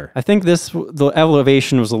springtime here. I think the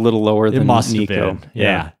elevation was a little lower than It must Nico. have been.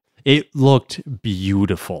 Yeah. It looked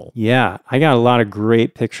beautiful. Yeah, I got a lot of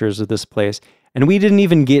great pictures of this place. And we didn't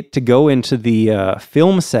even get to go into the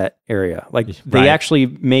film set area. Like, they actually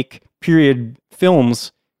make period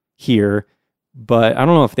films here, but I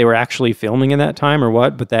don't know if they were actually filming in that time or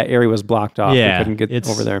what, but that area was blocked off. Yeah, we couldn't get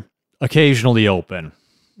over there. Occasionally open.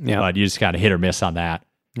 Yeah. But you just got to hit or miss on that.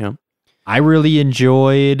 Yeah. I really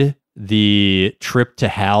enjoyed the trip to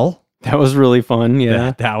hell. That was really fun.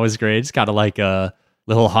 Yeah. That was great. It's kind of like a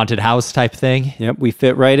little haunted house type thing. Yep. We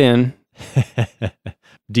fit right in.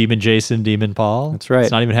 Demon Jason, Demon Paul. That's right.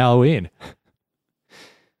 It's not even Halloween.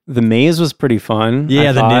 The maze was pretty fun.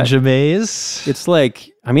 Yeah, the ninja maze. It's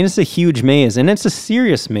like, I mean, it's a huge maze, and it's a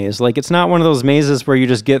serious maze. Like, it's not one of those mazes where you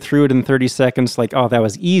just get through it in 30 seconds, like, oh, that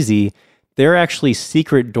was easy. There are actually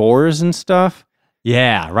secret doors and stuff.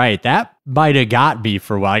 Yeah, right. That might have got me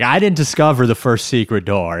for a while. Like, I didn't discover the first secret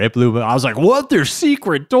door. It blew me. I was like, what? There's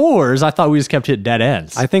secret doors? I thought we just kept hitting dead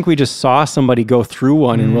ends. I think we just saw somebody go through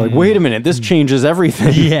one and we're like, wait a minute, this changes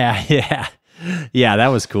everything. Yeah. Yeah, that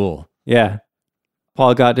was cool. Yeah.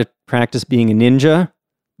 Paul got to practice being a ninja.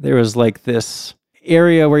 There was like this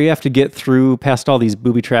area where you have to get through past all these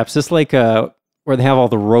booby traps. Just like where they have all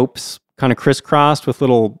the ropes kind of crisscrossed with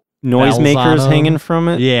little noisemakers hanging from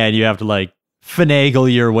it. Yeah, and you have to like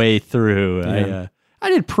finagle your way through. Yeah. I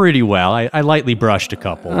did pretty well. I lightly brushed a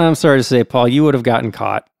couple. I'm sorry to say, Paul, you would have gotten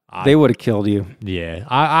caught. They would have killed you. Yeah,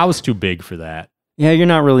 I was too big for that. Yeah, you're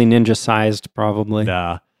not really ninja-sized, probably.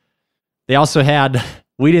 They also had,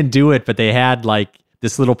 we didn't do it, but they had like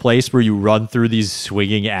this little place where you run through these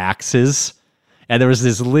swinging axes. And there was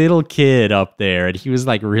this little kid up there, and he was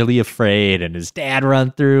like really afraid. And his dad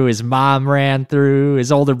ran through, his mom ran through,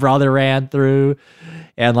 his older brother ran through.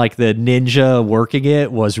 And like the ninja working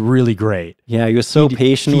it was really great. Yeah, he was so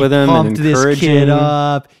patient with him and encouraging. Pumped this kid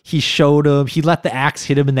up. He showed him. He let the axe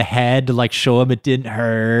hit him in the head to like show him it didn't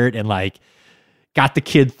hurt, and like got the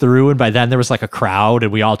kid through. And by then there was like a crowd,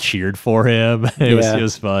 and we all cheered for him. It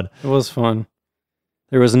was fun. It was fun.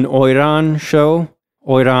 There was an Oiran show.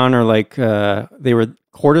 Oiran are like they were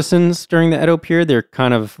courtesans during the Edo period. They're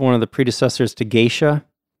kind of one of the predecessors to geisha.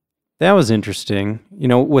 That was interesting. You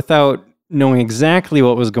know, without knowing exactly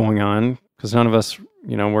what was going on, because none of us,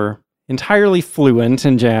 you know, were entirely fluent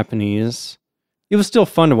in Japanese. It was still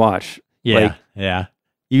fun to watch. Yeah, yeah.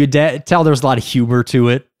 You could tell there was a lot of humor to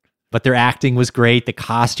it, but their acting was great. The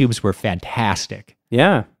costumes were fantastic.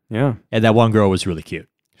 Yeah, yeah. And that one girl was really cute.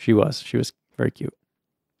 She was very cute.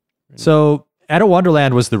 So Edo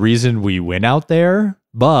Wonderland was the reason we went out there,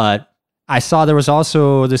 but I saw there was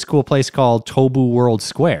also this cool place called Tobu World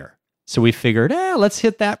Square. So we figured, let's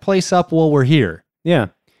hit that place up while we're here. Yeah.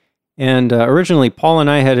 And originally, Paul and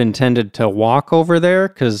I had intended to walk over there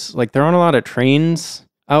because like there aren't a lot of trains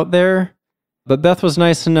out there. But Beth was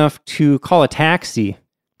nice enough to call a taxi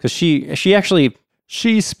because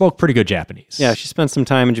she spoke pretty good Japanese. Yeah, she spent some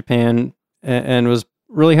time in Japan and was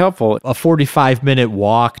really helpful. A 45-minute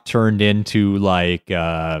walk turned into like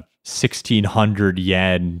 1,600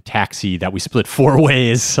 yen taxi that we split 4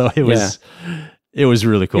 ways. So it was... Yeah. It was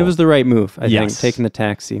really cool. It was the right move, I think, taking the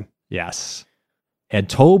taxi. Yes. And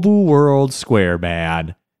Tobu World Square,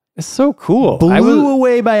 man. It's so cool. Blew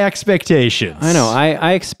away my expectations. I know.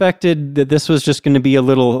 I expected that this was just going to be a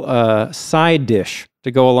little side dish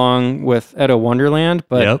to go along with Edo Wonderland,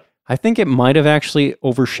 but I think it might have actually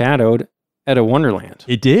overshadowed Edo Wonderland.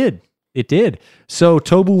 It did. It did. So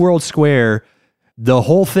Tobu World Square, the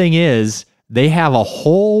whole thing is... they have a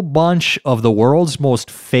whole bunch of the world's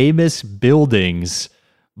most famous buildings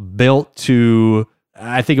built to,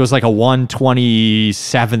 I think it was like a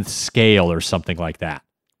 1/27th scale or something like that.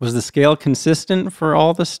 Was the scale consistent for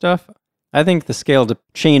all this stuff? I think the scale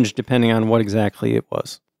changed depending on what exactly it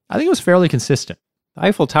was. I think it was fairly consistent. The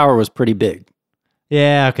Eiffel Tower was pretty big.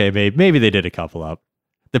 Yeah, okay, maybe they did a couple up.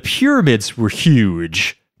 The pyramids were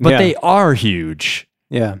huge, but they are huge.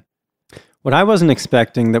 Yeah. What I wasn't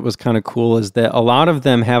expecting that was kind of cool is that a lot of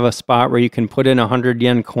them have a spot where you can put in 100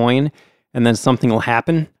 yen coin and then something will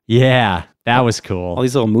happen. Yeah, that was cool. All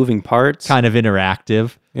these little moving parts. Kind of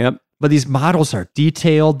interactive. Yep. But these models are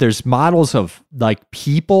detailed. There's models of like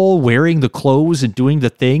people wearing the clothes and doing the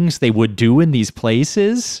things they would do in these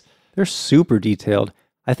places. They're super detailed.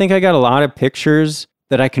 I think I got a lot of pictures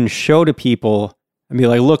that I can show to people and be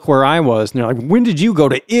like, look where I was. And they're like, when did you go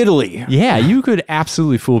to Italy? Yeah, you could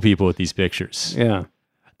absolutely fool people with these pictures. Yeah.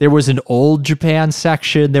 There was an old Japan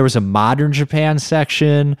section. There was a modern Japan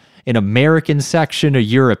section, an American section, a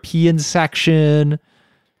European section.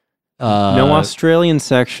 No Australian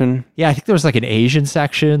section. Yeah, I think there was like an Asian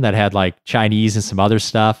section that had like Chinese and some other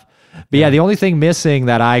stuff. But yeah, the only thing missing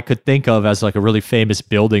that I could think of as like a really famous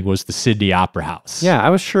building was the Sydney Opera House. Yeah, I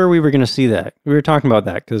was sure we were going to see that. We were talking about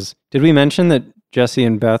that because did we mention that Jesse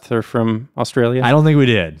and Beth are from Australia? I don't think we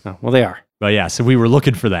did. Oh, well, they are. But yeah, so we were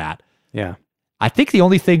looking for that. Yeah. I think the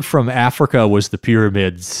only thing from Africa was the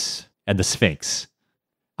pyramids and the Sphinx.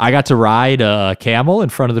 I got to ride a camel in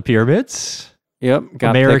front of the pyramids. Yep.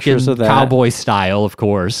 Got American pictures of that. cowboy style, of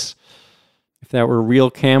course. If that were a real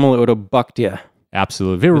camel, it would have bucked you.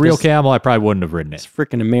 Absolutely. If it were a real camel, I probably wouldn't have ridden It's it.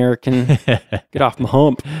 freaking American. Get off my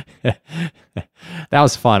hump. That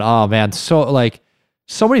was fun. Oh man, so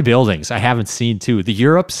many buildings I haven't seen too. The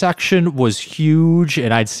Europe section was huge,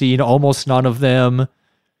 and I'd seen almost none of them,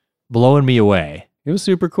 blowing me away. It was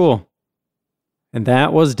super cool. And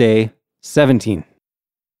that was day 17.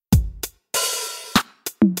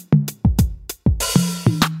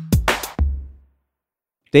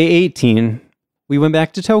 Day 18, we went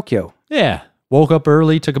back to Tokyo. Yeah. Woke up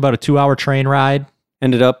early, took about a 2-hour train ride.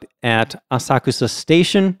 Ended up at Asakusa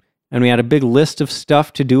Station, and we had a big list of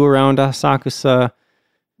stuff to do around Asakusa.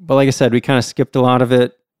 But like I said, we kind of skipped a lot of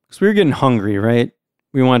it because we were getting hungry, right?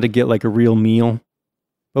 We wanted to get like a real meal.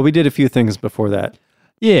 But we did a few things before that.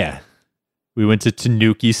 Yeah. We went to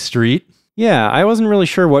Tanuki Street. Yeah, I wasn't really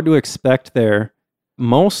sure what to expect there.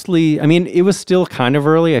 Mostly, I mean, it was still kind of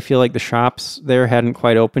early. I feel like the shops there hadn't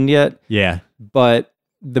quite opened yet. Yeah. But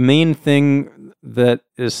the main thing that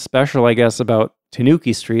is special, I guess, about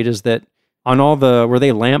Tanuki Street is that on all the, were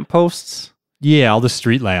they lampposts? Yeah, all the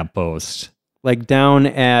street lampposts. Like down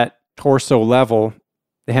at torso level,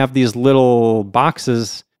 they have these little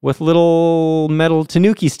boxes with little metal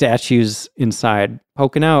Tanuki statues inside,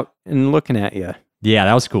 poking out and looking at you. Yeah,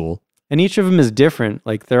 that was cool. And each of them is different.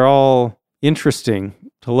 Like they're all interesting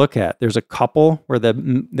to look at. There's a couple where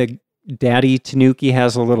the daddy Tanuki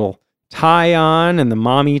has a little tie on and the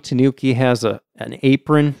mommy Tanuki has an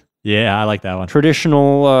apron. Yeah, I like that one.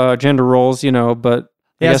 Traditional gender roles, you know, but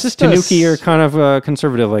I Yeah, guess it's just Tanuki are kind of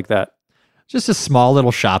conservative like that. Just a small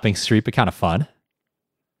little shopping street, but kind of fun.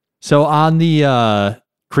 So on the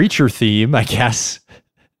creature theme, I guess,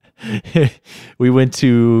 we went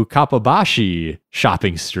to Kappabashi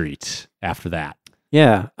Shopping Street after that.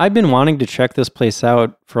 Yeah, I've been wanting to check this place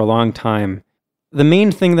out for a long time. The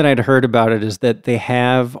main thing that I'd heard about it is that they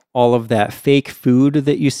have all of that fake food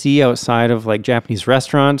that you see outside of like Japanese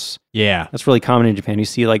restaurants. Yeah. That's really common in Japan. You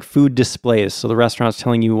see like food displays. So the restaurant's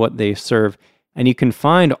telling you what they serve. And you can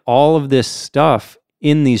find all of this stuff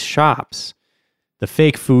in these shops. The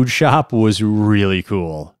fake food shop was really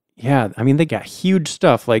cool. Yeah, I mean, they got huge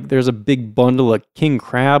stuff. Like there's a big bundle of king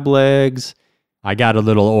crab legs. I got a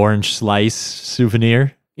little orange slice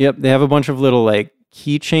souvenir. Yep, they have a bunch of little like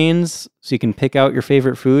keychains so you can pick out your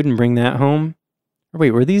favorite food and bring that home. Or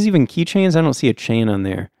wait, were these even keychains? I don't see a chain on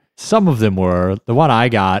there. Some of them were. The one I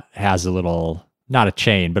got has a little, not a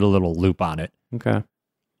chain, but a little loop on it. Okay.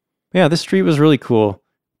 Yeah, this street was really cool.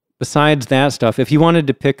 Besides that stuff, if you wanted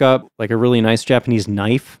to pick up like a really nice Japanese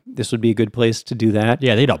knife, this would be a good place to do that.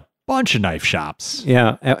 Yeah, they had a bunch of knife shops.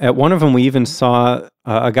 Yeah, at one of them, we even saw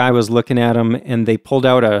a guy was looking at them and they pulled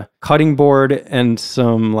out a cutting board and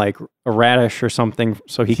some like a radish or something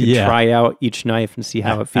so he could try out each knife and see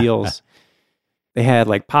how it feels. They had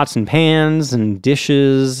like pots and pans and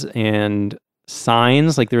dishes and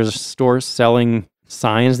signs. Like there's a store selling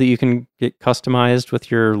signs that you can get customized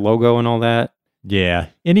with your logo and all that. Yeah,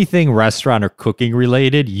 anything restaurant or cooking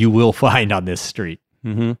related, you will find on this street.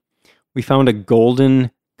 Mm-hmm. We found a golden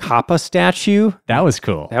Kappa statue. That was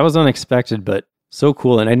cool. That was unexpected, but so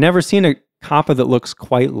cool. And I'd never seen a Kappa that looks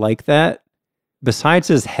quite like that. Besides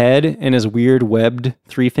his head and his weird webbed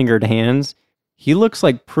 3-fingered hands, he looks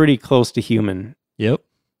like pretty close to human. Yep.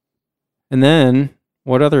 And then,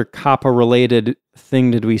 what other Kappa-related thing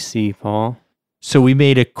did we see, Paul? So we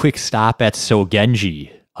made a quick stop at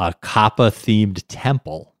Sogenji, a Kappa-themed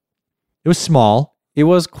temple. It was small. It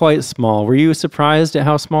was quite small. Were you surprised at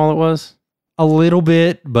how small it was? A little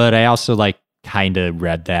bit, but I also kind of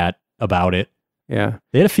read that about it. Yeah.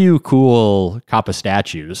 They had a few cool Kappa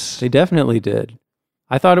statues. They definitely did.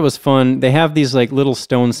 I thought it was fun. They have these like little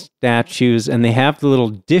stone statues and they have the little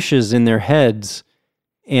dishes in their heads.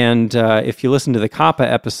 And if you listen to the Kappa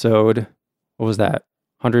episode, what was that?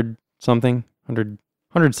 100 something?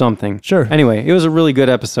 100 something. Sure. Anyway, it was a really good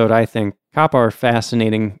episode, I think. Kappa are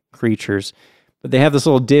fascinating creatures. But they have this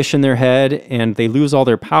little dish in their head and they lose all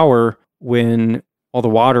their power when all the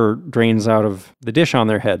water drains out of the dish on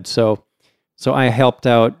their head. So I helped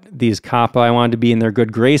out these Kappa. I wanted to be in their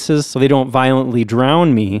good graces so they don't violently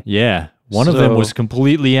drown me. Yeah. One of them was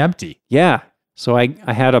completely empty. Yeah. So I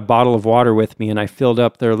had a bottle of water with me and I filled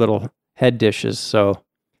up their little head dishes. So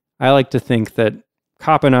I like to think that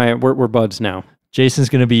Cop and I, we're buds now. Jason's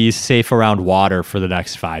going to be safe around water for the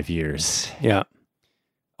next 5 years. Yeah.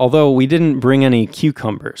 Although we didn't bring any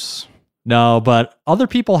cucumbers. No, but other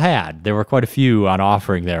people had. There were quite a few on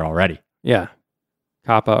offering there already. Yeah.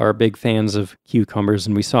 Kappa are big fans of cucumbers,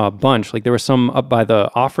 and we saw a bunch. Like there were some up by the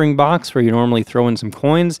offering box where you normally throw in some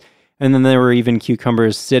coins, and then there were even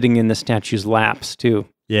cucumbers sitting in the statue's laps too.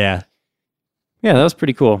 Yeah. Yeah, that was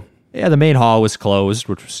pretty cool. Yeah, the main hall was closed,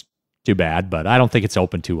 which was too bad, but I don't think it's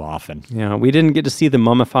open too often. Yeah, we didn't get to see the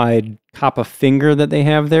mummified Kappa finger that they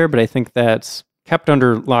have there, but I think that's kept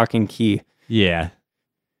under lock and key. Yeah.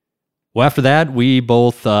 Well, after that, we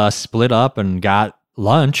both split up and got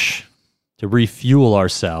lunch to refuel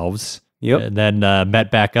ourselves. Yep. And then met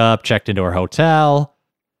back up, checked into our hotel,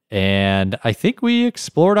 and I think we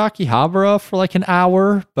explored Akihabara for like an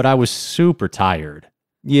hour, but I was super tired.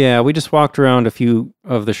 Yeah, we just walked around a few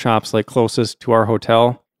of the shops like closest to our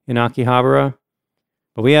hotel in Akihabara.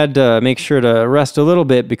 But we had to make sure to rest a little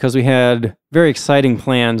bit because we had very exciting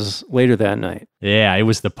plans later that night. Yeah, it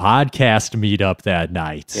was the podcast meetup that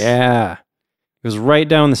night. Yeah. It was right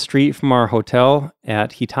down the street from our hotel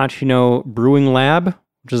at Hitachino Brewing Lab,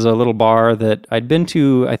 which is a little bar that I'd been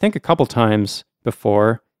to, I think, a couple times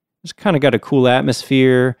before. It's kind of got a cool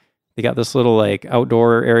atmosphere. They got this little like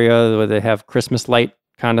outdoor area where they have Christmas light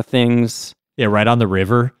kind of things. Yeah, right on the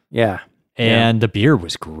river. Yeah. And the beer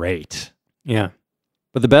was great. Yeah.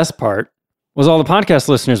 But the best part was all the podcast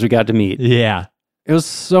listeners we got to meet. Yeah. It was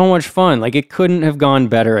so much fun. Like, it couldn't have gone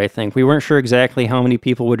better, I think. We weren't sure exactly how many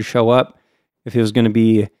people would show up, if it was going to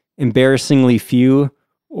be embarrassingly few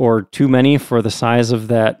or too many for the size of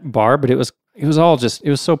that bar, but it was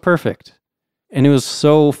so perfect. And it was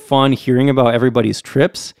so fun hearing about everybody's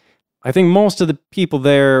trips. I think most of the people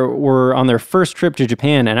there were on their first trip to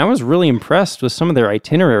Japan, and I was really impressed with some of their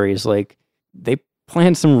itineraries. Like, they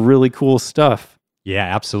planned some really cool stuff. Yeah,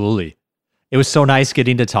 absolutely. It was so nice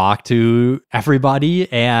getting to talk to everybody,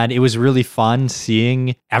 and it was really fun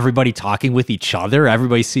seeing everybody talking with each other.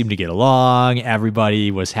 Everybody seemed to get along.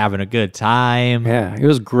 Everybody was having a good time. Yeah, it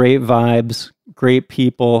was great vibes, great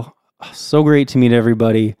people. So great to meet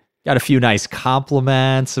everybody. Got a few nice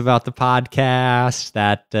compliments about the podcast.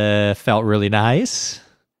 That felt really nice.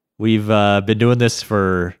 We've been doing this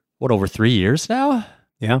for, over 3 years now?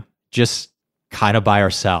 Yeah. Just kind of by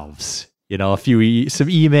ourselves. You know, some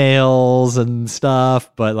emails and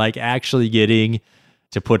stuff, but like actually getting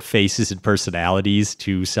to put faces and personalities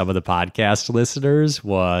to some of the podcast listeners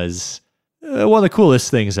was one of the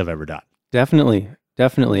coolest things I've ever done. Definitely.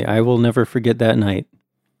 I will never forget that night.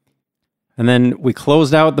 And then we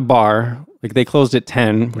closed out the bar. Like, they closed at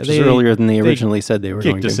 10, which is earlier than they originally said they were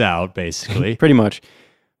going to. Kicked us out, basically. Pretty much.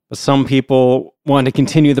 But some people wanted to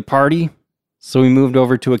continue the party, so we moved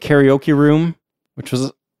over to a karaoke room, which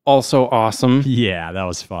was also awesome. Yeah, that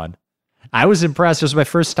was fun. I was impressed. It was my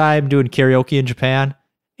first time doing karaoke in Japan,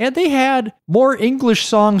 and they had more English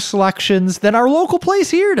song selections than our local place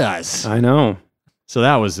here does. I know. So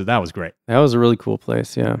that was great. That was a really cool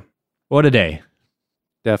place, yeah. What a day.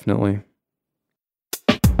 Definitely.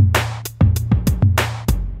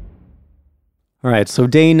 All right, so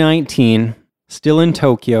day 19, still in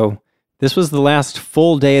Tokyo. This was the last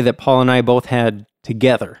full day that Paul and I both had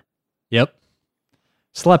together. Yep.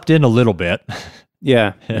 Slept in a little bit.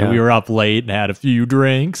 Yeah. We were up late and had a few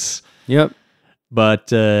drinks. Yep. But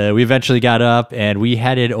we eventually got up and we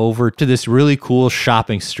headed over to this really cool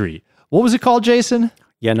shopping street. What was it called, Jason?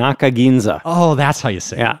 Yanaka Ginza. Oh, that's how you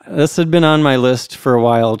say it. Yeah, this had been on my list for a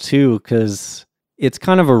while too, because it's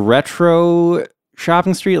kind of a retro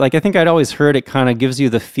shopping street. Like, I think I'd always heard it kind of gives you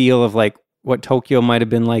the feel of like what Tokyo might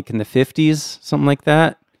have been like in the 50s, something like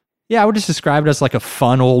that. Yeah, I would just describe it as like a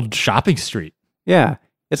fun old shopping street. Yeah,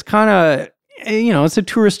 it's kind of, it's a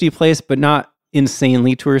touristy place, but not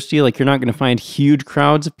insanely touristy. Like, you're not going to find huge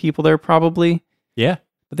crowds of people there probably. Yeah.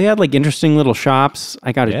 But they had like interesting little shops.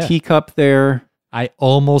 I got a teacup there. I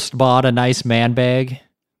almost bought a nice man bag,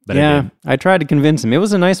 but I tried to convince him. It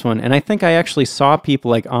was a nice one. And I think I actually saw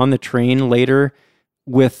people like on the train later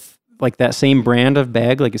with like that same brand of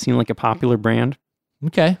bag. Like, it seemed like a popular brand.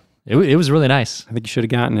 Okay. It was really nice. I think you should have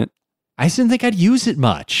gotten it. I just didn't think I'd use it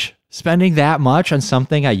much. Spending that much on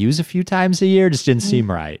something I use a few times a year just didn't seem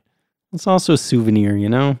right. It's also a souvenir,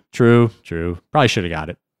 True. Probably should have got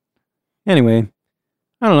it. Anyway,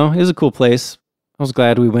 I don't know. It was a cool place. I was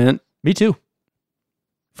glad we went. Me too.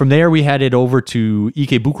 From there, we headed over to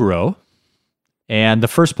Ikebukuro. And the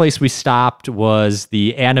first place we stopped was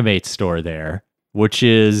the Animate store there, which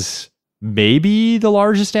is maybe the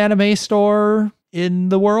largest anime store in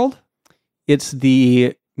the world. It's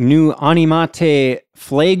the new Animate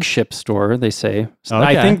flagship store, they say.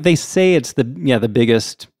 I Okay. think they say it's the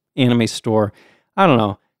biggest anime store. I don't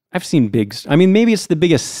know. I've seen maybe it's the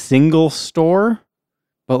biggest single store,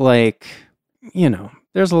 but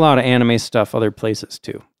there's a lot of anime stuff other places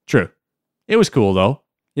too. True. It was cool, though.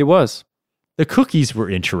 It was. The cookies were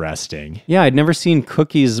interesting. Yeah, I'd never seen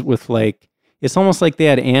cookies with it's almost like they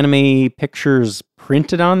had anime pictures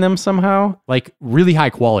printed on them somehow. Like really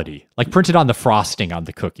high quality, like printed on the frosting on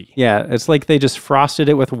the cookie. Yeah, it's like they just frosted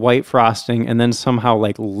it with white frosting and then somehow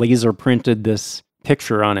laser printed this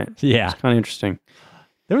picture on it. Yeah. It's kind of interesting.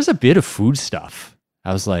 There was a bit of food stuff.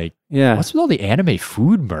 I was like, Yeah. what's with all the anime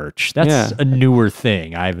food merch? That's Yeah. a newer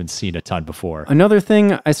thing. I haven't seen a ton before. Another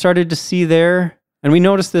thing I started to see there, and we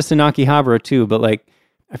noticed this in Akihabara too, but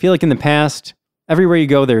I feel like in the past, everywhere you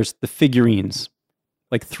go, there's the figurines,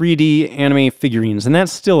 like 3D anime figurines. And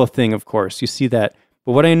that's still a thing, of course. You see that.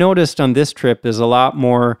 But what I noticed on this trip is a lot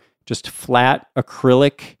more just flat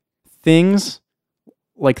acrylic things.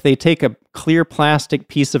 Like they take a clear plastic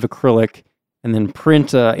piece of acrylic and then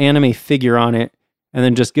print an anime figure on it and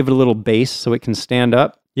then just give it a little base so it can stand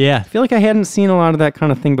up. Yeah, I feel like I hadn't seen a lot of that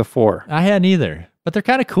kind of thing before. I hadn't either, but they're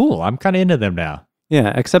kind of cool. I'm kind of into them now.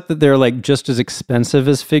 Yeah, except that they're just as expensive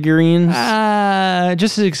as figurines.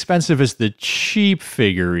 Just as expensive as the cheap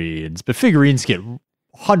figurines, but figurines get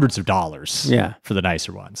hundreds of dollars. Yeah. For the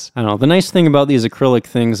nicer ones. I don't know. The nice thing about these acrylic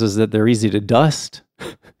things is that they're easy to dust.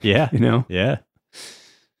 Yeah. Yeah.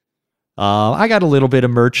 I got a little bit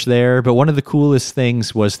of merch there, but one of the coolest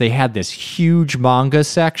things was they had this huge manga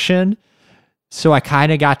section. So I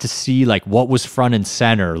kind of got to see what was front and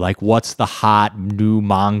center, what's the hot new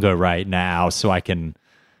manga right now, so I can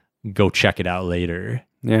go check it out later.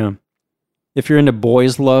 Yeah. If you're into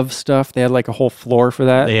boys love stuff, they had a whole floor for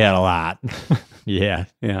that. They had a lot. Yeah.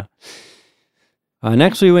 Yeah.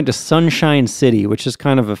 Next, we went to Sunshine City, which is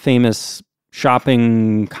kind of a famous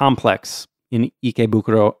shopping complex in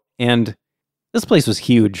Ikebukuro. And this place was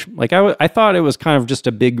huge. I thought it was kind of just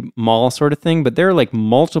a big mall sort of thing, but there are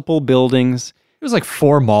multiple buildings. It was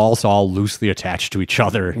 4 malls all loosely attached to each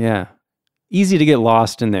other. Yeah. Easy to get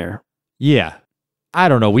lost in there. Yeah. I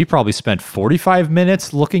don't know. We probably spent 45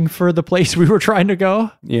 minutes looking for the place we were trying to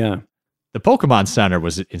go. Yeah. The Pokemon Center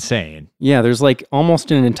was insane. Yeah, there's almost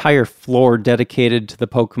an entire floor dedicated to the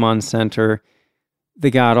Pokemon Center. They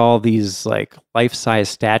got all these life-size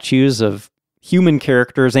statues of human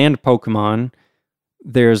characters and Pokemon.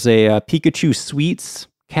 There's a Pikachu Sweets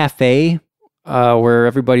cafe where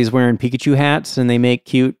everybody's wearing Pikachu hats and they make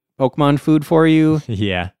cute Pokemon food for you.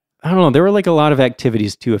 Yeah. I don't know. There were a lot of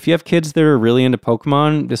activities too. If you have kids that are really into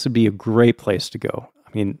Pokemon, this would be a great place to go. I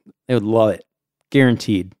mean, they would love it.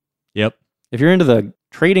 Guaranteed. Yep. If you're into the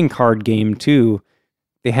trading card game too,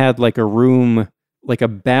 they had a room, a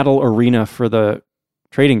battle arena for the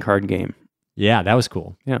trading card game. Yeah, that was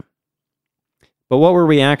cool. Yeah. But what were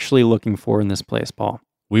we actually looking for in this place, Paul?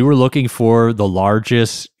 We were looking for the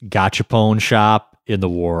largest gachapon shop in the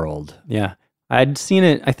world. Yeah. I'd seen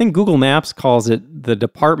it. I think Google Maps calls it the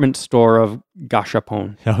department store of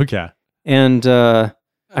gachapon. Okay. And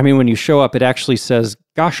when you show up, it actually says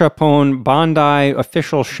Gachapon Bandai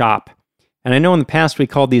official shop. And I know in the past we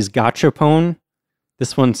called these gachapon.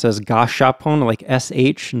 This one says gashapon, like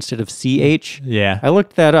SH instead of CH. Yeah. I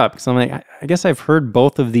looked that up because I'm I guess I've heard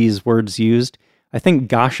both of these words used. I think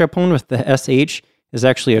gashapon with the SH is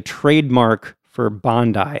actually a trademark for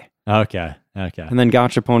Bandai. Okay. And then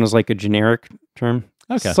gachapon is a generic term.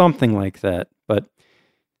 Okay. Something like that. But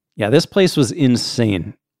yeah, this place was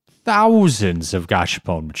insane. Thousands of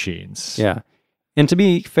gachapon machines. Yeah. And to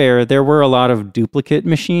be fair, there were a lot of duplicate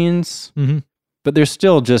machines, Mm-hmm. but there's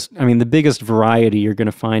still just, the biggest variety you're going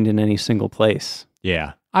to find in any single place.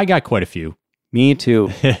 Yeah. I got quite a few. Me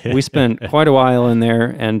too. We spent quite a while in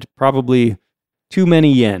there and probably too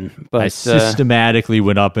many yen. But I systematically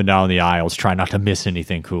went up and down the aisles trying not to miss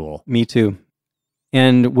anything cool. Me too.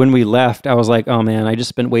 And when we left, I was like, oh man, I just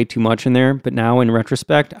spent way too much in there. But now in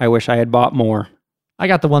retrospect, I wish I had bought more. I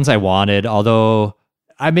got the ones I wanted, although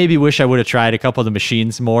I maybe wish I would have tried a couple of the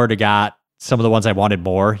machines more to got some of the ones I wanted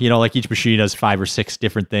more. Each machine has 5 or 6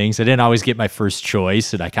 different things. I didn't always get my first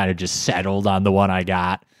choice, and I kind of just settled on the one I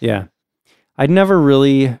got. Yeah. I'd never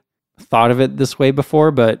really thought of it this way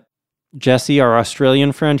before, but Jesse, our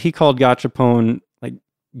Australian friend, he called gachapon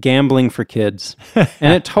gambling for kids.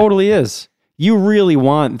 And it totally is. You really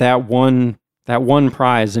want that one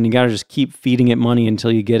prize, and you got to just keep feeding it money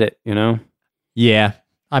until you get it, Yeah.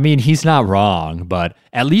 He's not wrong, but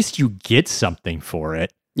at least you get something for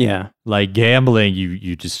it. Yeah. Like gambling,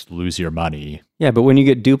 you just lose your money. Yeah, but when you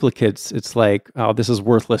get duplicates, it's oh, this is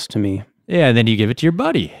worthless to me. Yeah, and then you give it to your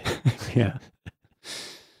buddy. Yeah.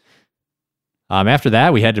 After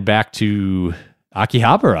that, we headed back to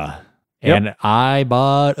Akihabara. Yep. And I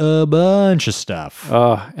bought a bunch of stuff.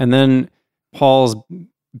 And then Paul's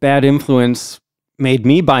bad influence made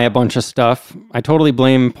me buy a bunch of stuff. I totally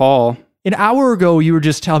blame Paul. An hour ago, you were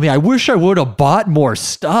just telling me, I wish I would have bought more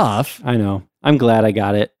stuff. I know. I'm glad I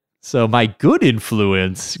got it. So my good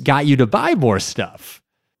influence got you to buy more stuff.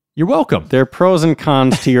 You're welcome. There are pros and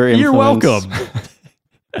cons to your influence. You're welcome.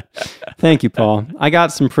 Thank you, Paul. I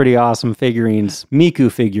got some pretty awesome figurines.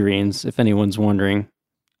 Miku figurines, if anyone's wondering.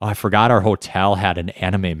 Oh, I forgot our hotel had an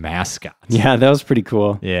anime mascot. Yeah, that was pretty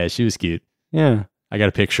cool. Yeah, she was cute. Yeah. I got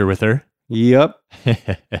a picture with her. Yep. In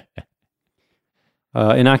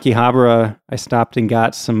Akihabara, I stopped and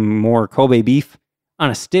got some more Kobe beef on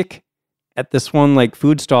a stick at this one like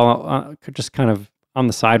food stall, just kind of on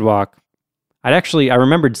the sidewalk. I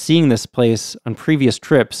remembered seeing this place on previous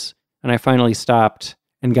trips, and I finally stopped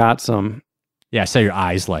and got some. Yeah, I saw your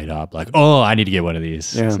eyes light up like, oh, I need to get one of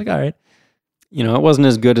these. Yeah. It's like, all right. You know, it wasn't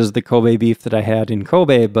as good as the Kobe beef that I had in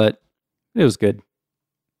Kobe, but it was good.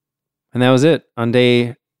 And that was it on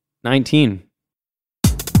day 19.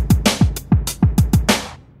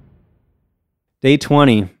 Day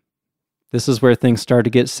 20. This is where things start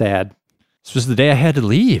to get sad. This was the day I had to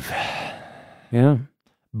leave. Yeah.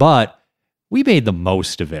 But we made the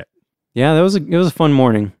most of it. Yeah, it was a fun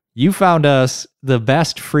morning. You found us the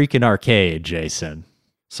best freaking arcade, Jason.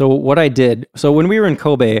 So what I did, when we were in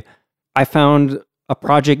Kobe, I found a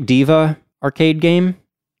Project Diva arcade game.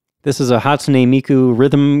 This is a Hatsune Miku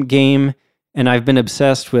rhythm game, and I've been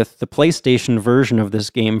obsessed with the PlayStation version of this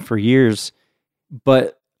game for years.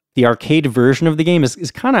 But the arcade version of the game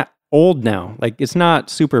is kind of old now. Like, it's not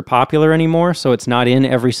super popular anymore, so it's not in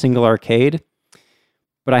every single arcade.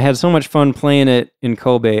 But I had so much fun playing it in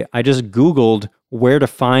Kobe, I just Googled where to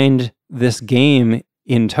find this game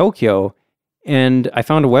in Tokyo, and I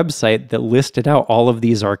found a website that listed out all of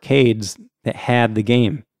these arcades that had the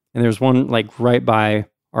game. And there's one like right by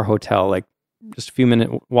our hotel, like just a few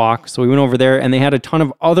minute walk. So we went over there, and they had a ton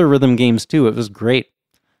of other rhythm games too. It was great.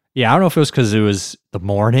 Yeah, I don't know if it was because it was the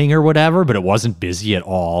morning or whatever, but it wasn't busy at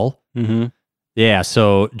all. Mm-hmm. Yeah,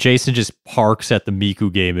 so Jason just parks at the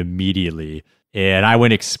Miku game immediately. And I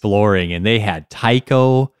went exploring, and they had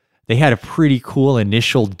Taiko. They had a pretty cool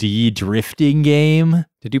Initial D drifting game.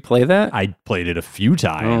 Did you play that? I played it a few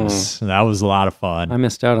times. That was a lot of fun. I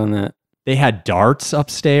missed out on that. They had darts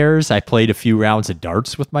upstairs. I played a few rounds of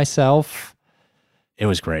darts with myself. It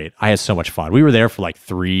was great. I had so much fun. We were there for like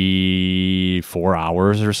 3-4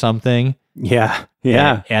 hours or something. Yeah.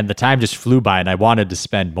 And the time just flew by, and I wanted to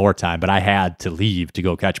spend more time, but I had to leave to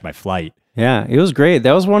go catch my flight. Yeah, it was great.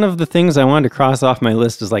 That was one of the things I wanted to cross off my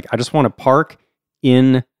list is like, I just want to park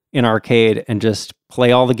in an arcade and just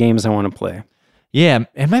play all the games I want to play. Yeah,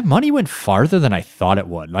 and my money went farther than I thought it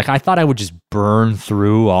would. Like, I thought I would just burn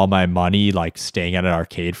through all my money, like, staying at an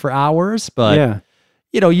arcade for hours. But, yeah.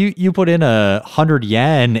 You know, you put in 100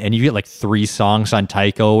 yen and you get, like, 3 songs on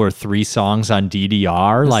Taiko or 3 songs on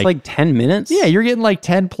DDR. It's like 10 minutes? Yeah, you're getting, like,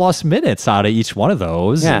 10-plus minutes out of each one of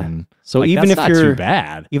those. Yeah. And, so like, even that's if not you're too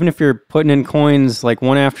bad. Even if you're putting in coins, like,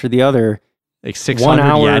 one after the other, like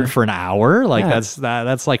 600 yen for an hour, like Yeah.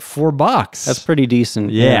 that's like $4. That's pretty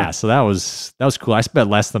decent. Yeah, so that was cool. I spent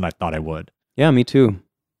less than I thought I would. Yeah, me too.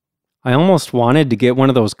 I almost wanted to get one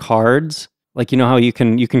of those cards. Like, you know how you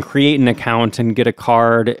can create an account and get a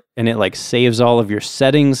card, and it like saves all of your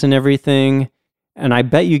settings and everything. And I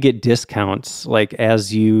bet you get discounts like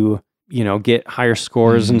as you get higher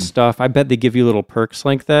scores and stuff. I bet they give you little perks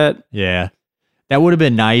like that. Yeah. That would have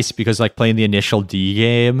been nice because like playing the Initial D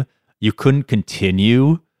game, you couldn't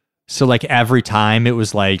continue. So like every time it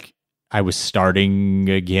was like I was starting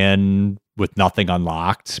again with nothing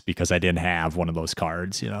unlocked because I didn't have one of those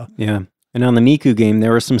cards, you know? Yeah. And on the Miku game,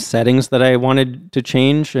 there were some settings that I wanted to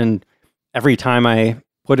change. And every time I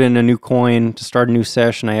put in a new coin to start a new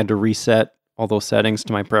session, I had to reset all those settings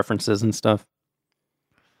to my preferences and stuff.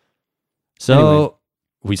 So Anyway.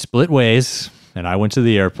 we split ways and I went to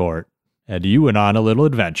the airport and you went on a little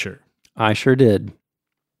adventure. I sure did.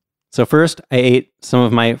 So first, I ate some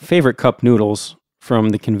of my favorite cup noodles from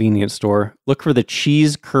the convenience store. Look for the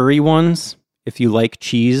cheese curry ones if you like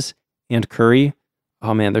cheese and curry.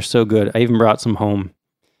 Oh man, they're so good. I even brought some home.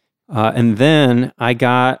 And then I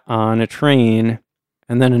got on a train,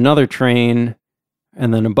 and then another train,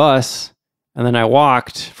 and then a bus, and then I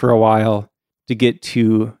walked for a while to get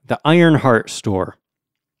to the Ironheart store.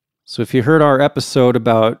 So if you heard our episode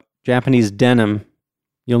about Japanese denim,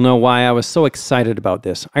 you'll know why I was so excited about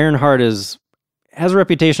this. Ironheart has a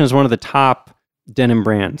reputation as one of the top denim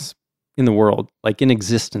brands in the world, like in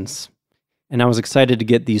existence. and I was excited to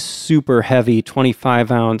get these super heavy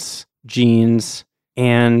 25-ounce jeans.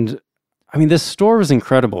 And I mean, this store was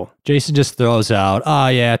incredible. Jason just throws out,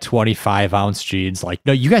 25-ounce jeans. Like,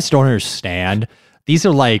 no, you guys don't understand. These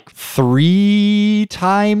are like 3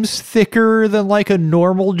 times thicker than like a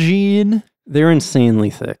normal jean. They're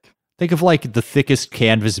insanely thick. Think of like the thickest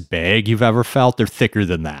canvas bag you've ever felt. They're thicker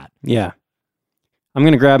than that. Yeah. I'm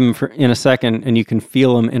going to grab them in a second, and you can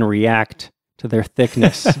feel them and react to their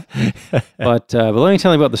thickness. But let me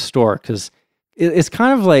tell you about the store, because it's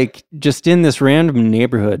kind of like just in this random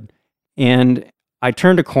neighborhood. And I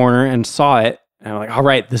turned a corner and saw it, and I'm like, all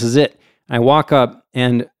right, this is it. And I walk up,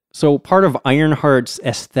 and so part of Ironheart's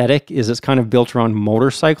aesthetic is it's kind of built around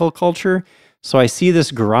motorcycle culture. So I see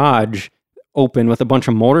this garage open with a bunch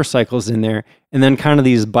of motorcycles in there, and then kind of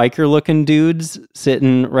these biker looking dudes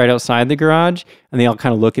sitting right outside the garage, and they all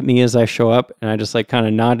kind of look at me as I show up, and I just like kind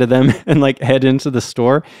of nod to them and like head into the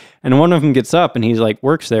store. And one of them gets up, and he's like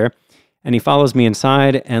works there, and he follows me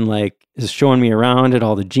inside and like is showing me around at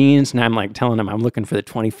all the jeans, and I'm like telling him I'm looking for the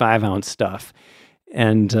 25-ounce stuff.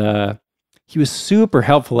 And he was super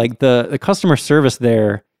helpful. Like the customer service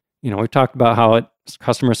there, we've talked about how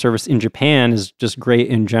customer service in Japan is just great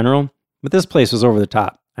in general. But this place was over the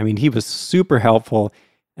top. I mean, he was super helpful,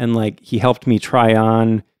 and like he helped me try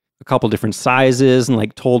on a couple different sizes and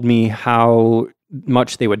like told me how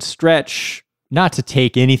much they would stretch. Not to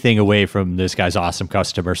take anything away from this guy's awesome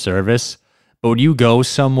customer service, but when you go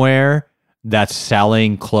somewhere that's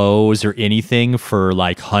selling clothes or anything for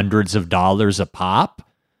like hundreds of dollars a pop,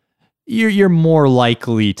 you're more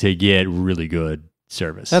likely to get really good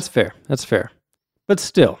service. That's fair. But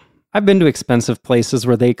still, I've been to expensive places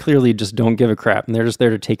where they clearly just don't give a crap, and they're just there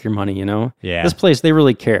to take your money, Yeah. This place, they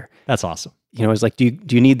really care. That's awesome. It's like, do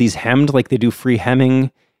you need these hemmed? Like they do free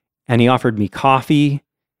hemming. And he offered me coffee.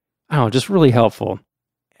 I don't know, just really helpful.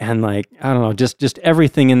 And like, I don't know, just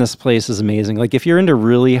everything in this place is amazing. Like if you're into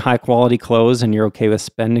really high quality clothes and you're okay with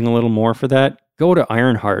spending a little more for that, go to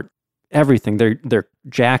Ironheart. Everything. Their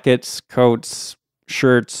jackets, coats,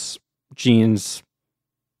 shirts, jeans,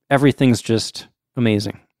 everything's just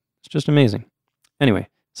amazing. It's just amazing. Anyway,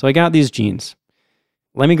 so I got these jeans.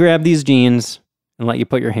 Let me grab these jeans and let you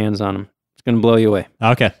put your hands on them. It's going to blow you away.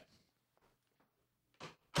 Okay.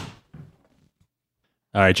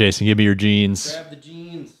 All right, Jason, give me your jeans. Grab the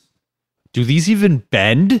jeans. Do these even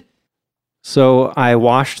bend? So I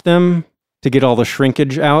washed them to get all the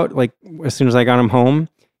shrinkage out, like as soon as I got them home.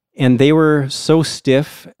 And they were so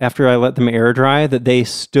stiff after I let them air dry that they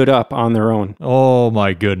stood up on their own. Oh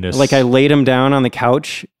my goodness. Like I laid them down on the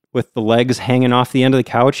couch with the legs hanging off the end of the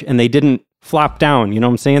couch, and they didn't flop down. You know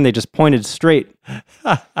what I'm saying? They just pointed straight.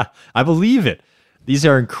 I believe it. These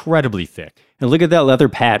are incredibly thick. And look at that leather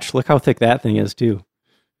patch. Look how thick that thing is too.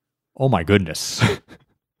 Oh my goodness.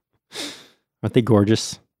 Aren't they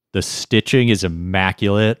gorgeous? The stitching is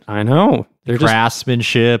immaculate. I know. The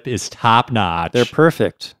craftsmanship is top notch. They're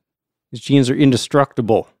perfect. These jeans are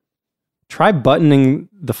indestructible. Try buttoning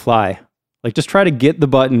the fly. Like just try to get the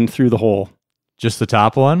button through the hole. Just the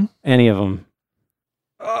top one? Any of them.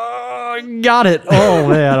 Oh, got it. Oh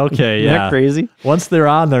man, okay, Isn't yeah. that crazy? Once they're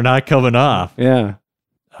on, they're not coming off. Yeah.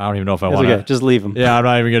 I don't even know if I It's want to. okay. Just leave them. Yeah, I'm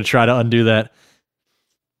not even going to try to undo that.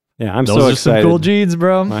 Yeah, I'm Those so are excited. some cool jeans,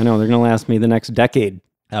 bro. I know. They're going to last me the next decade.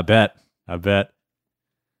 I bet.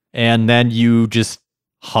 And then you just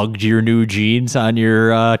hugged your new jeans on your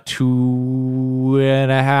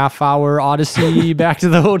 2.5 hour odyssey back to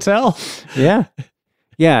the hotel. Yeah.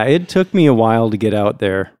 Yeah, it took me a while to get out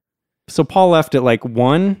there. So Paul left at like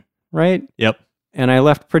 1, right? Yep. And I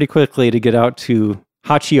left pretty quickly to get out to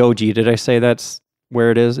Hachioji. Did I say that's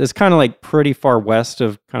where it is? It's kind of like pretty far west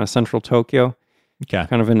of kind of central Tokyo, Okay.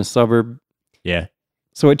 kind of in a suburb. Yeah.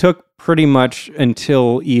 So it took pretty much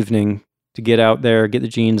until evening to get out there, get the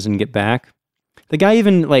jeans, and get back. The guy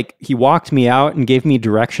even, like, he walked me out and gave me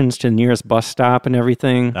directions to the nearest bus stop and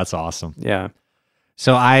everything. That's awesome. Yeah.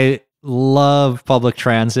 So I love public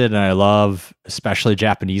transit, and I love especially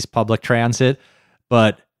Japanese public transit,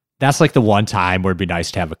 but that's like the one time where it'd be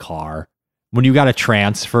nice to have a car. When you got to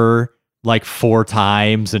transfer like 4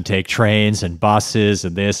 times and take trains and buses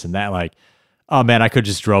and this and that, like, oh man, I could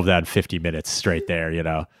just drove that in 50 minutes straight there, you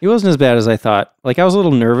know? It wasn't as bad as I thought. Like, I was a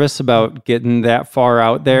little nervous about getting that far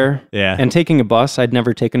out there. Yeah. And taking a bus. I'd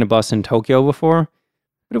never taken a bus in Tokyo before,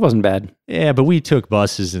 but it wasn't bad. Yeah, but we took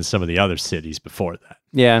buses in some of the other cities before that.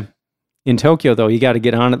 Yeah. In Tokyo, though, you got to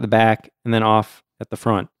get on at the back and then off at the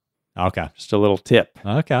front. Okay. Just a little tip.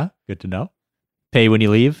 Okay. Good to know. Pay when you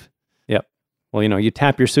leave. Yep. Well, you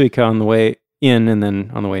tap your Suica on the way in and then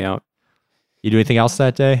on the way out. You do anything else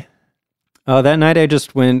that day? That night I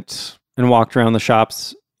just went and walked around the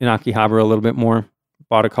shops in Akihabara a little bit more.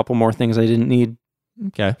 Bought a couple more things I didn't need.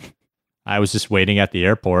 Okay. I was just waiting at the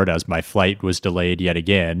airport as my flight was delayed yet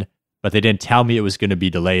again, but they didn't tell me it was going to be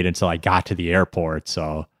delayed until I got to the airport.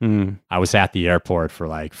 So I was at the airport for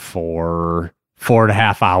like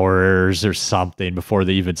 4.5 hours or something before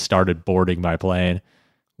they even started boarding my plane.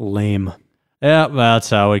 Lame. Yeah, well, that's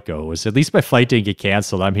how it goes. At least my flight didn't get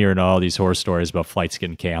canceled. I'm hearing all these horror stories about flights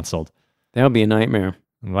getting canceled. That would be a nightmare.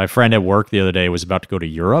 My friend at work the other day was about to go to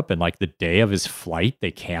Europe, and like the day of his flight,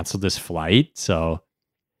 they canceled his flight. So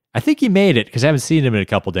I think he made it because I haven't seen him in a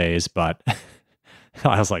couple days, but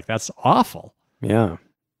I was like, that's awful. Yeah.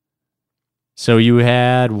 So you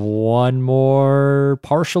had one more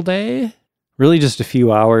partial day? Really just a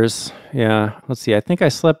few hours. Yeah. Let's see. I think I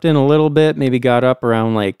slept in a little bit, maybe got up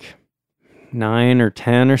around like 9 or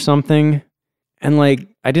 10 or something. And like,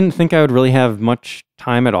 I didn't think I would really have much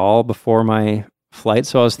time at all before my flight.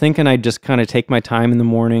 So I was thinking I'd just kind of take my time in the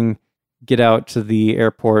morning, get out to the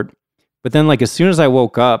airport. But then like, as soon as I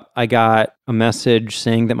woke up, I got a message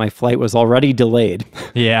saying that my flight was already delayed.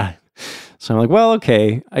 Yeah. So I'm like, well,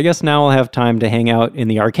 okay, I guess now I'll have time to hang out in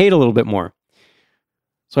the arcade a little bit more.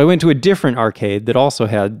 So I went to a different arcade that also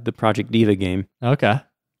had the Project Diva game. Okay.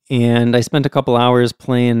 And I spent a couple hours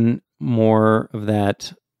playing more of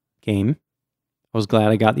that game. I was glad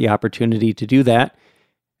I got the opportunity to do that.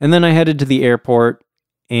 And then I headed to the airport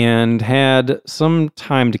and had some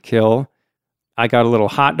time to kill. I got a little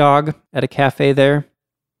hot dog at a cafe there.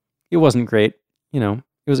 It wasn't great. It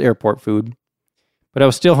was airport food. But I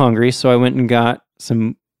was still hungry, so I went and got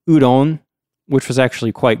some udon, which was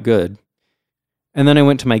actually quite good. And then I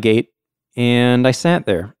went to my gate, and I sat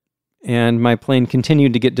there. And my plane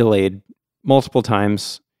continued to get delayed multiple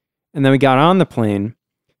times. And then we got on the plane,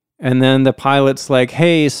 and then the pilot's like,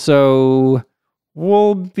 hey, so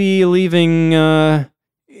we'll be leaving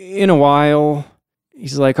in a while.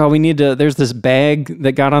 He's like, oh, there's this bag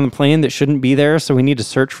that got on the plane that shouldn't be there, so we need to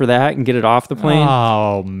search for that and get it off the plane.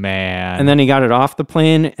 Oh, man. And then he got it off the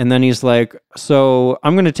plane, and then he's like, so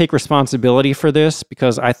I'm going to take responsibility for this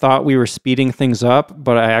because I thought we were speeding things up,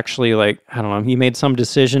 but I actually, I don't know, he made some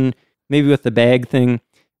decision, maybe with the bag thing,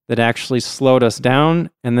 that actually slowed us down,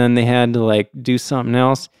 and then they had to, do something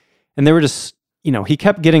else. And they were just, he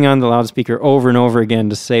kept getting on the loudspeaker over and over again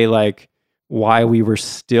to say, why we were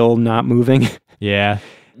still not moving. Yeah.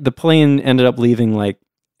 The plane ended up leaving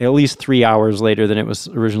at least 3 hours later than it was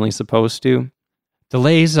originally supposed to.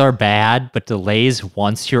 Delays are bad, but delays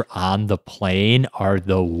once you're on the plane are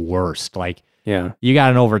the worst. Yeah. You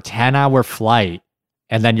got an over 10-hour flight,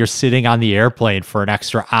 and then you're sitting on the airplane for an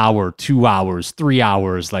extra hour, 2 hours, 3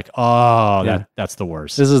 hours. That's the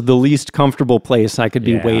worst. This is the least comfortable place I could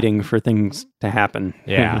be Yeah. waiting for things to happen.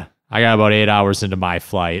 Yeah. I got about 8 hours into my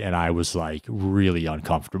flight, and I was really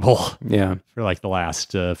uncomfortable Yeah. for the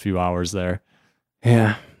last few hours there.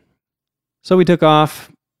 Yeah. So we took off.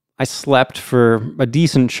 I slept for a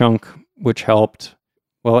decent chunk, which helped.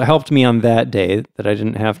 Well, it helped me on that day that I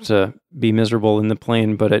didn't have to be miserable in the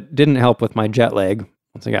plane, but it didn't help with my jet lag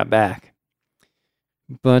once I got back.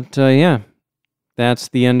 But yeah, that's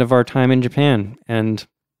the end of our time in Japan. And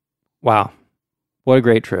wow, what a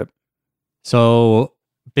great trip. So,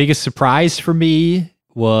 biggest surprise for me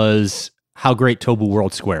was how great Tobu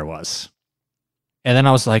World Square was. And then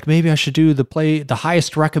I was like, maybe I should do the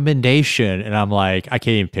highest recommendation. And I'm like, I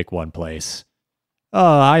can't even pick one place.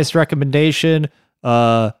 Highest recommendation,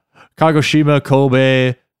 Kagoshima,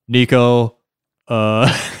 Kobe, Nikko,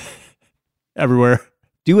 everywhere.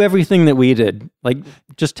 Do everything that we did.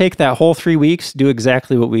 Just take that whole 3 weeks, do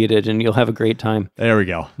exactly what we did, and you'll have a great time. There we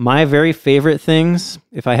go. My very favorite things,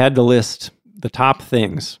 if I had to list the top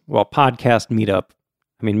things, well, podcast meetup.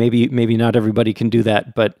 I mean, maybe not everybody can do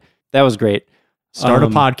that, but that was great. Start a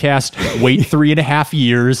podcast, wait 3.5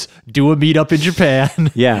 years, do a meetup in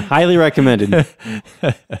Japan. Yeah, highly recommended.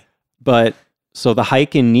 But so the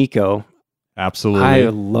hike in Nikko, Absolutely. I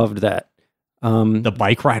loved that. The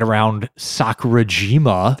bike ride around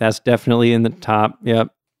Sakurajima. That's definitely in the top.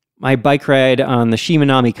 Yep. My bike ride on the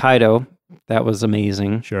Shimanami Kaido, that was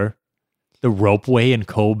amazing. Sure. The ropeway in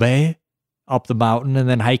Kobe, up the mountain and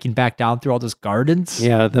then hiking back down through all those gardens.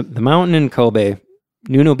 Yeah, the mountain in Kobe,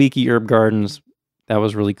 Nunobiki Herb Gardens, that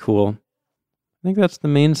was really cool. I think that's the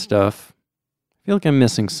main stuff. I feel like I'm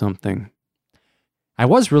missing something. I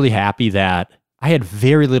was really happy that I had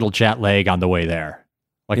very little jet lag on the way there,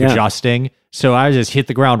 adjusting. So I just hit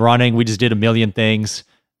the ground running. We just did a million things.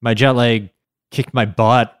 My jet lag kicked my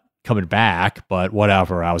butt coming back, but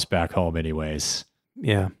whatever. I was back home anyways.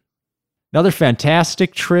 Yeah. Another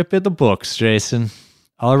fantastic trip in the books, Jason.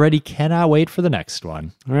 Already cannot wait for the next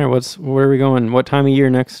one. All right, where are we going? What time of year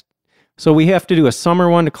next? So we have to do a summer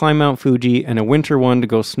one to climb Mount Fuji and a winter one to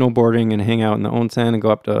go snowboarding and hang out in the onsen and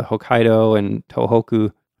go up to Hokkaido and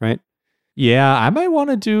Tohoku, right? Yeah, I might want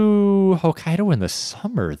to do Hokkaido in the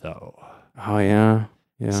summer, though. Oh, yeah.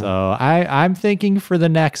 Yeah. So I'm thinking for the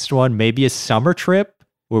next one, maybe a summer trip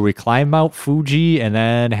where we climb Mount Fuji and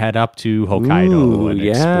then head up to Hokkaido and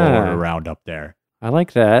explore around up there. I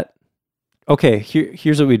like that. Okay,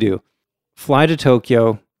 here's what we do. Fly to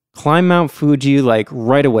Tokyo, climb Mount Fuji like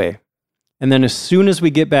right away. And then as soon as we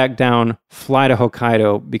get back down, fly to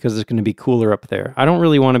Hokkaido because it's going to be cooler up there. I don't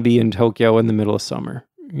really want to be in Tokyo in the middle of summer.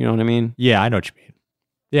 You know what I mean? Yeah, I know what you mean.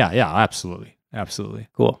 Yeah, absolutely. Absolutely.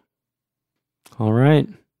 Cool. All right.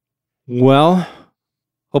 Well,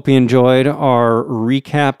 hope you enjoyed our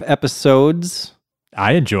recap episodes.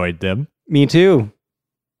 I enjoyed them. Me too.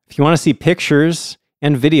 If you want to see pictures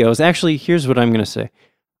and videos, actually, here's what I'm going to say.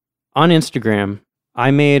 On Instagram,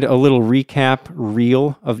 I made a little recap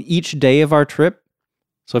reel of each day of our trip.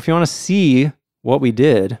 So if you want to see what we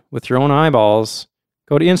did with your own eyeballs,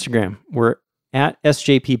 go to Instagram. We're at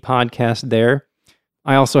SJP Podcast there.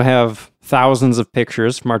 I also have thousands of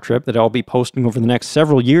pictures from our trip that I'll be posting over the next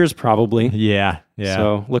several years, probably. Yeah.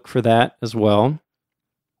 So look for that as well.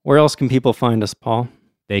 Where else can people find us, Paul?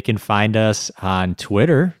 They can find us on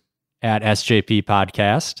Twitter at SJP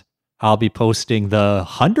Podcast. I'll be posting the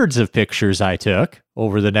hundreds of pictures I took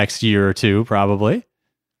over the next year or two, probably.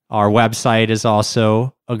 Our website is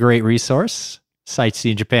also a great resource,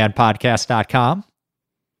 sightseeingjapanpodcast.com.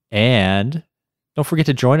 And don't forget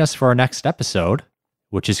to join us for our next episode,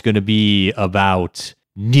 which is going to be about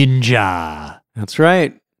ninja. That's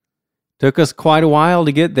right. Took us quite a while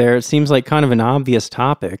to get there. It seems like kind of an obvious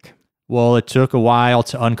topic. Well, it took a while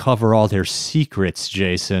to uncover all their secrets,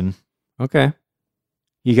 Jason. Okay.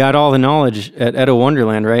 You got all the knowledge at Edo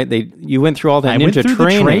Wonderland, right? You went through all that ninja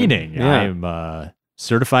training. Yeah. I'm a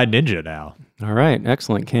certified ninja now. All right.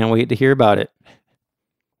 Excellent. Can't wait to hear about it.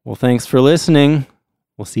 Well, thanks for listening.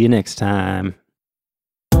 We'll see you next time.